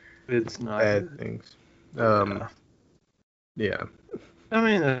 It's not bad things. Yeah. I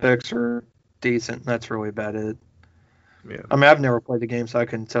mean, the effects are decent. That's really about it. Yeah. I mean, I've never played the game, so I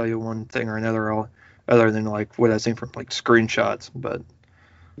couldn't tell you one thing or another other than like what I've seen from like screenshots. But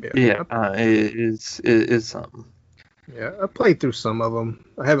it is something. Yeah, I played through some of them.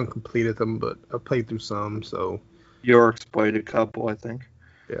 I haven't completed them, but I played through some. So York's played a couple, I think.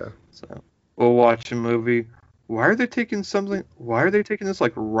 Yeah. So we'll watch a movie. Why are they taking this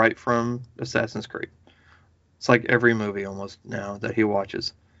like right from Assassin's Creed? It's like every movie almost now that he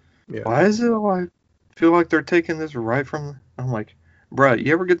watches. Yeah. Why is it like feel like they're taking this right from? I'm like, bruh,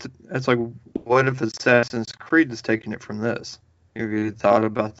 you ever get to? It's like, what if Assassin's Creed is taking it from this? Have you thought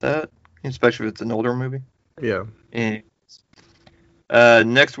about that? Especially if it's an older movie. Yeah. Anyways.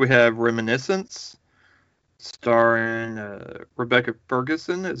 Next we have Reminiscence, starring Rebecca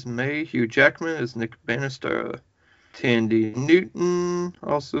Ferguson as May, Hugh Jackman as Nick Bannister, Tandy Newton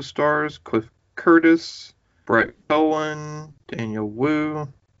also stars, Cliff Curtis, Brett Cohen, Daniel Wu.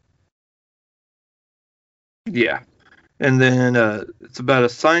 Yeah. And then it's about a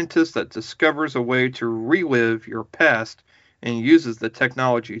scientist that discovers a way to relive your past and uses the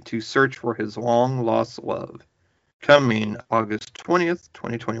technology to search for his long-lost love. Coming August 20th,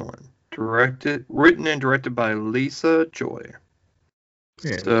 2021. Written and directed by Lisa Joy.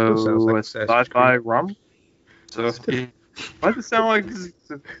 Yeah, so a sci-fi rom. So why does it sound like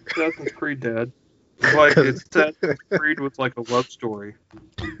Assassin's Creed, Dad? It's like Assassin's Creed with like a love story.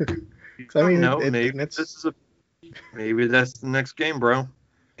 I mean, maybe that's the next game, bro.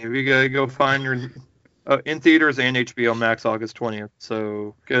 Maybe you gotta go find your in theaters and HBO Max August 20th.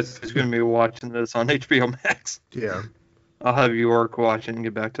 So guess who's gonna be watching this on HBO Max? Yeah. I'll have York watch it and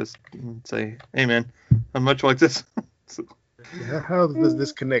get back to us and say, hey man, I'm much like this. How does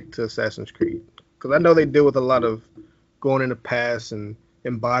this connect to Assassin's Creed? Because I know they deal with a lot of going in the past and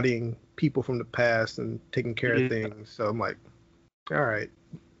embodying people from the past and taking care of things. So I'm like, all right,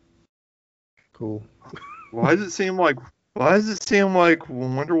 cool. Why does it seem like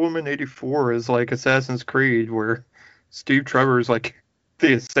Wonder Woman 84 is like Assassin's Creed, where Steve Trevor's like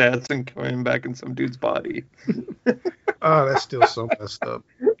the assassin coming back in some dude's body? Oh, that's still so messed up.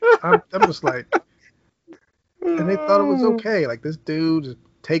 I'm just like, and they thought it was okay. Like this dude is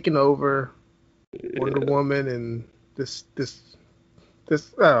taking over Wonder Woman, and this.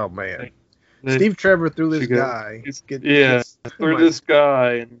 Oh man, Steve Trevor threw this guy. Threw this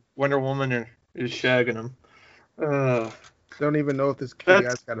guy, and Wonder Woman is shagging him. Don't even know if this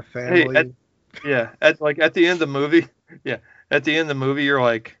guy's got a family. At the end of the movie. Yeah, at the end of the movie, you're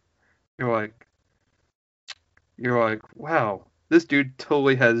like, wow, this dude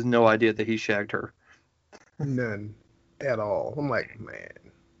totally has no idea that he shagged her. None at all. I'm like, man.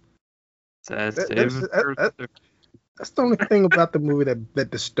 That's the only thing about the movie that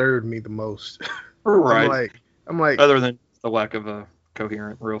disturbed me the most. Right. I'm like, other than the lack of a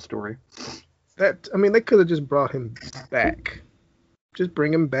coherent real story. They could have just brought him back. Just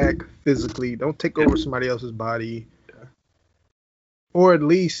bring him back physically. Don't take over somebody else's body. Yeah. Or at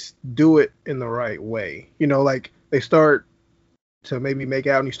least do it in the right way. You know, like they start to maybe make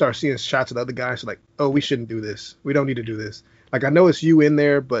out and you start seeing shots of the other guys like, oh, we shouldn't do this. We don't need to do this. Like, I know it's you in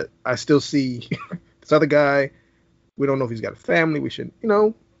there, but I still see this other guy. We don't know if he's got a family. We shouldn't,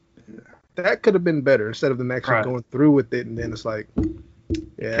 that could have been better instead of them actually going through with it. And then it's like,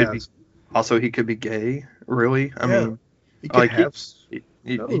 yeah. Also, he could be gay, really. I mean, he could have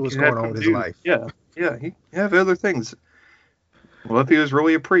what's going on with his life. Yeah, he have other things. Well, if he was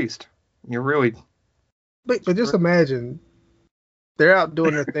really a priest, you're really. But just imagine, they're out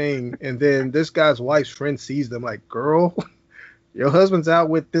doing their thing, and then this guy's wife's friend sees them like, girl, your husband's out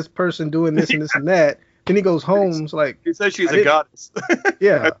with this person doing this and this and that. Then he goes home. It's like he says she's a goddess.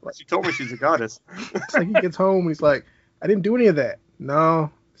 Yeah, she told me she's a goddess. It's like he gets home and he's like, I didn't do any of that. No,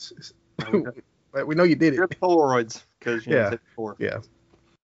 but we know you did it. You're Polaroids because Yeah.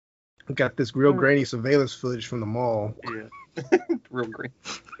 Got this real grainy surveillance footage from the mall. Yeah. Real grainy.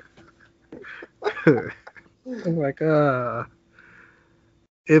 I'm like,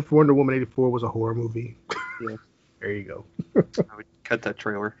 if Wonder Woman 84 was a horror movie. Yeah. There you go. I would cut that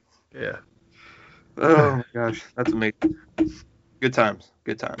trailer. Yeah. Oh my gosh, that's amazing. Good times.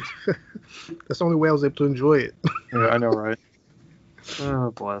 Good times. That's the only way I was able to enjoy it. Yeah, I know, right?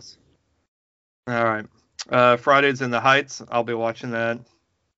 Oh, bless. All right. Fridays in the Heights. I'll be watching that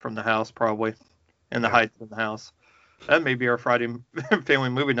from the house, probably. In the Heights in the house. That may be our Friday family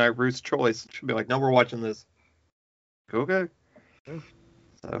movie night. Ruth's choice. She'll be like, no, we're watching this. Okay.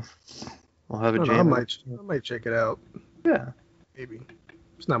 So we'll have a jam. I might check it out. Yeah. Maybe.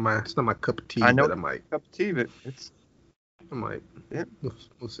 It's not my cup of tea. I know but I might. Cup of tea, but it's. I might. Yeah.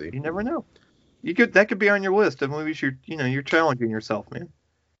 We'll see. You never know. That could be on your list of movies you're challenging yourself, man.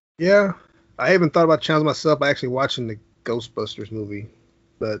 Yeah. I haven't thought about challenging myself by actually watching the Ghostbusters movie,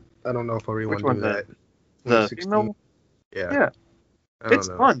 but I don't know if I really want to do that. The female? Yeah. Yeah. It's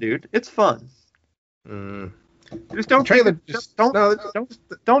fun, dude. It's fun. Just don't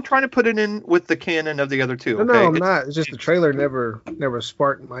don't try to put it in with the canon of the other two. Okay? No, I'm not. It's just the trailer never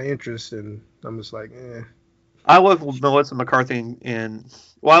sparked my interest, and I'm just like, eh. I love Melissa McCarthy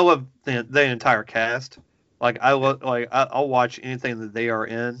I love the entire cast. I'll watch anything that they are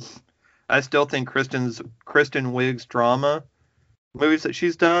in. I still think Kristen Wiig's drama movies that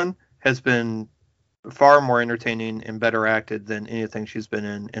she's done has been far more entertaining and better acted than anything she's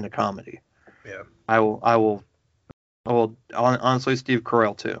been in a comedy. Yeah. I will honestly, Steve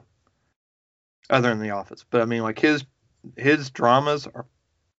Carell too. Other than The Office, but I mean, like his dramas are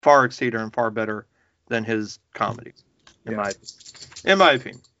far exceed and far better than his comedies, in my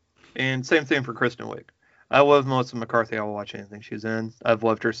opinion. And same thing for Kristen Wiig. I love Melissa McCarthy. I will watch anything she's in. I've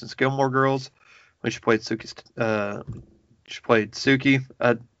loved her since Gilmore Girls, when she played Suki.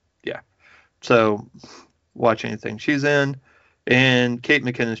 Yeah. So watch anything she's in. And Kate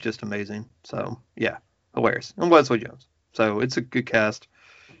McKinnon's just amazing. So yeah, hilarious. And Leslie Jones. So it's a good cast.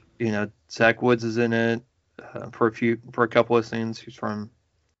 Zach Woods is in it for a couple of scenes. He's from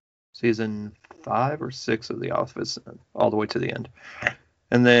season 5 or 6 of The Office, all the way to the end.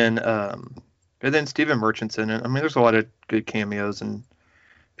 And then Stephen Merchant's in it. I mean, there's a lot of good cameos and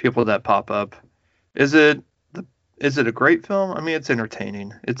people that pop up. Is it a great film? I mean, it's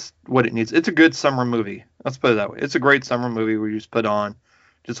entertaining. It's what it needs. It's a good summer movie. Let's put it that way. It's a great summer movie where you just put on,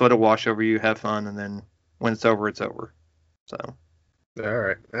 just let it wash over you, have fun, and then when it's over, it's over. So. All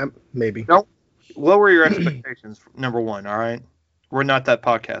right. Maybe. Don't lower your expectations, number one, all right? We're not that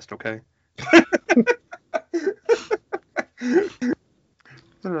podcast, okay? We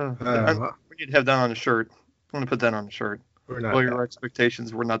need to have that on a shirt. I'm going to put that on a shirt. Lower your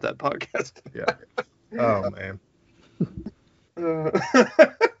expectations. We're not that podcast. Yeah. Oh, man.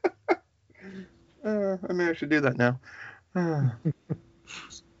 I mean, I should do that now.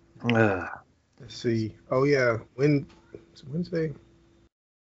 Let's see. Oh, yeah. Wednesday?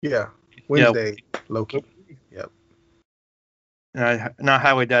 Yeah. Wednesday. Yeah. Loki. Yep. Not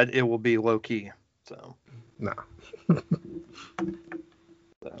Highway Dad. It will be low key. So. No.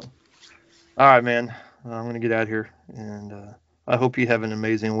 So. All right, man. I'm going to get out of here. And I hope you have an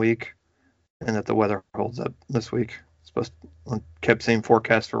amazing week and that the weather holds up this week. Kept seeing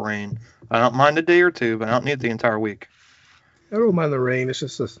forecast for rain. I don't mind a day or two, but I don't need the entire week. I don't mind the rain. It's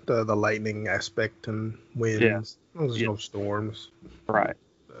just the lightning aspect and winds. Yeah. There's no storms. Right.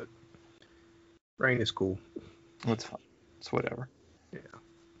 But rain is cool. It's fine. It's whatever. Yeah.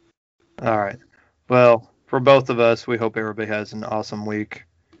 All right. Well, for both of us, we hope everybody has an awesome week.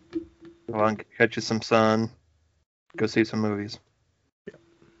 Go on, catch you some sun. Go see some movies.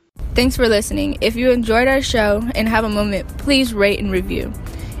 Thanks for listening. If you enjoyed our show and have a moment, please rate and review.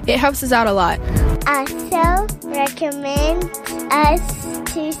 It helps us out a lot. Also, recommend us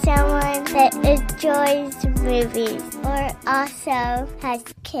to someone that enjoys movies or also has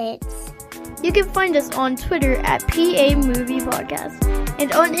kids. You can find us on Twitter at PA Movie Podcast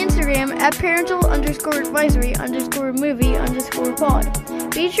and on Instagram at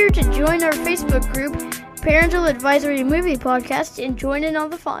parental_advisory_movie_pod. Be sure to join our Facebook group, Parental Advisory Movie Podcast, and join in on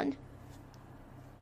the fun.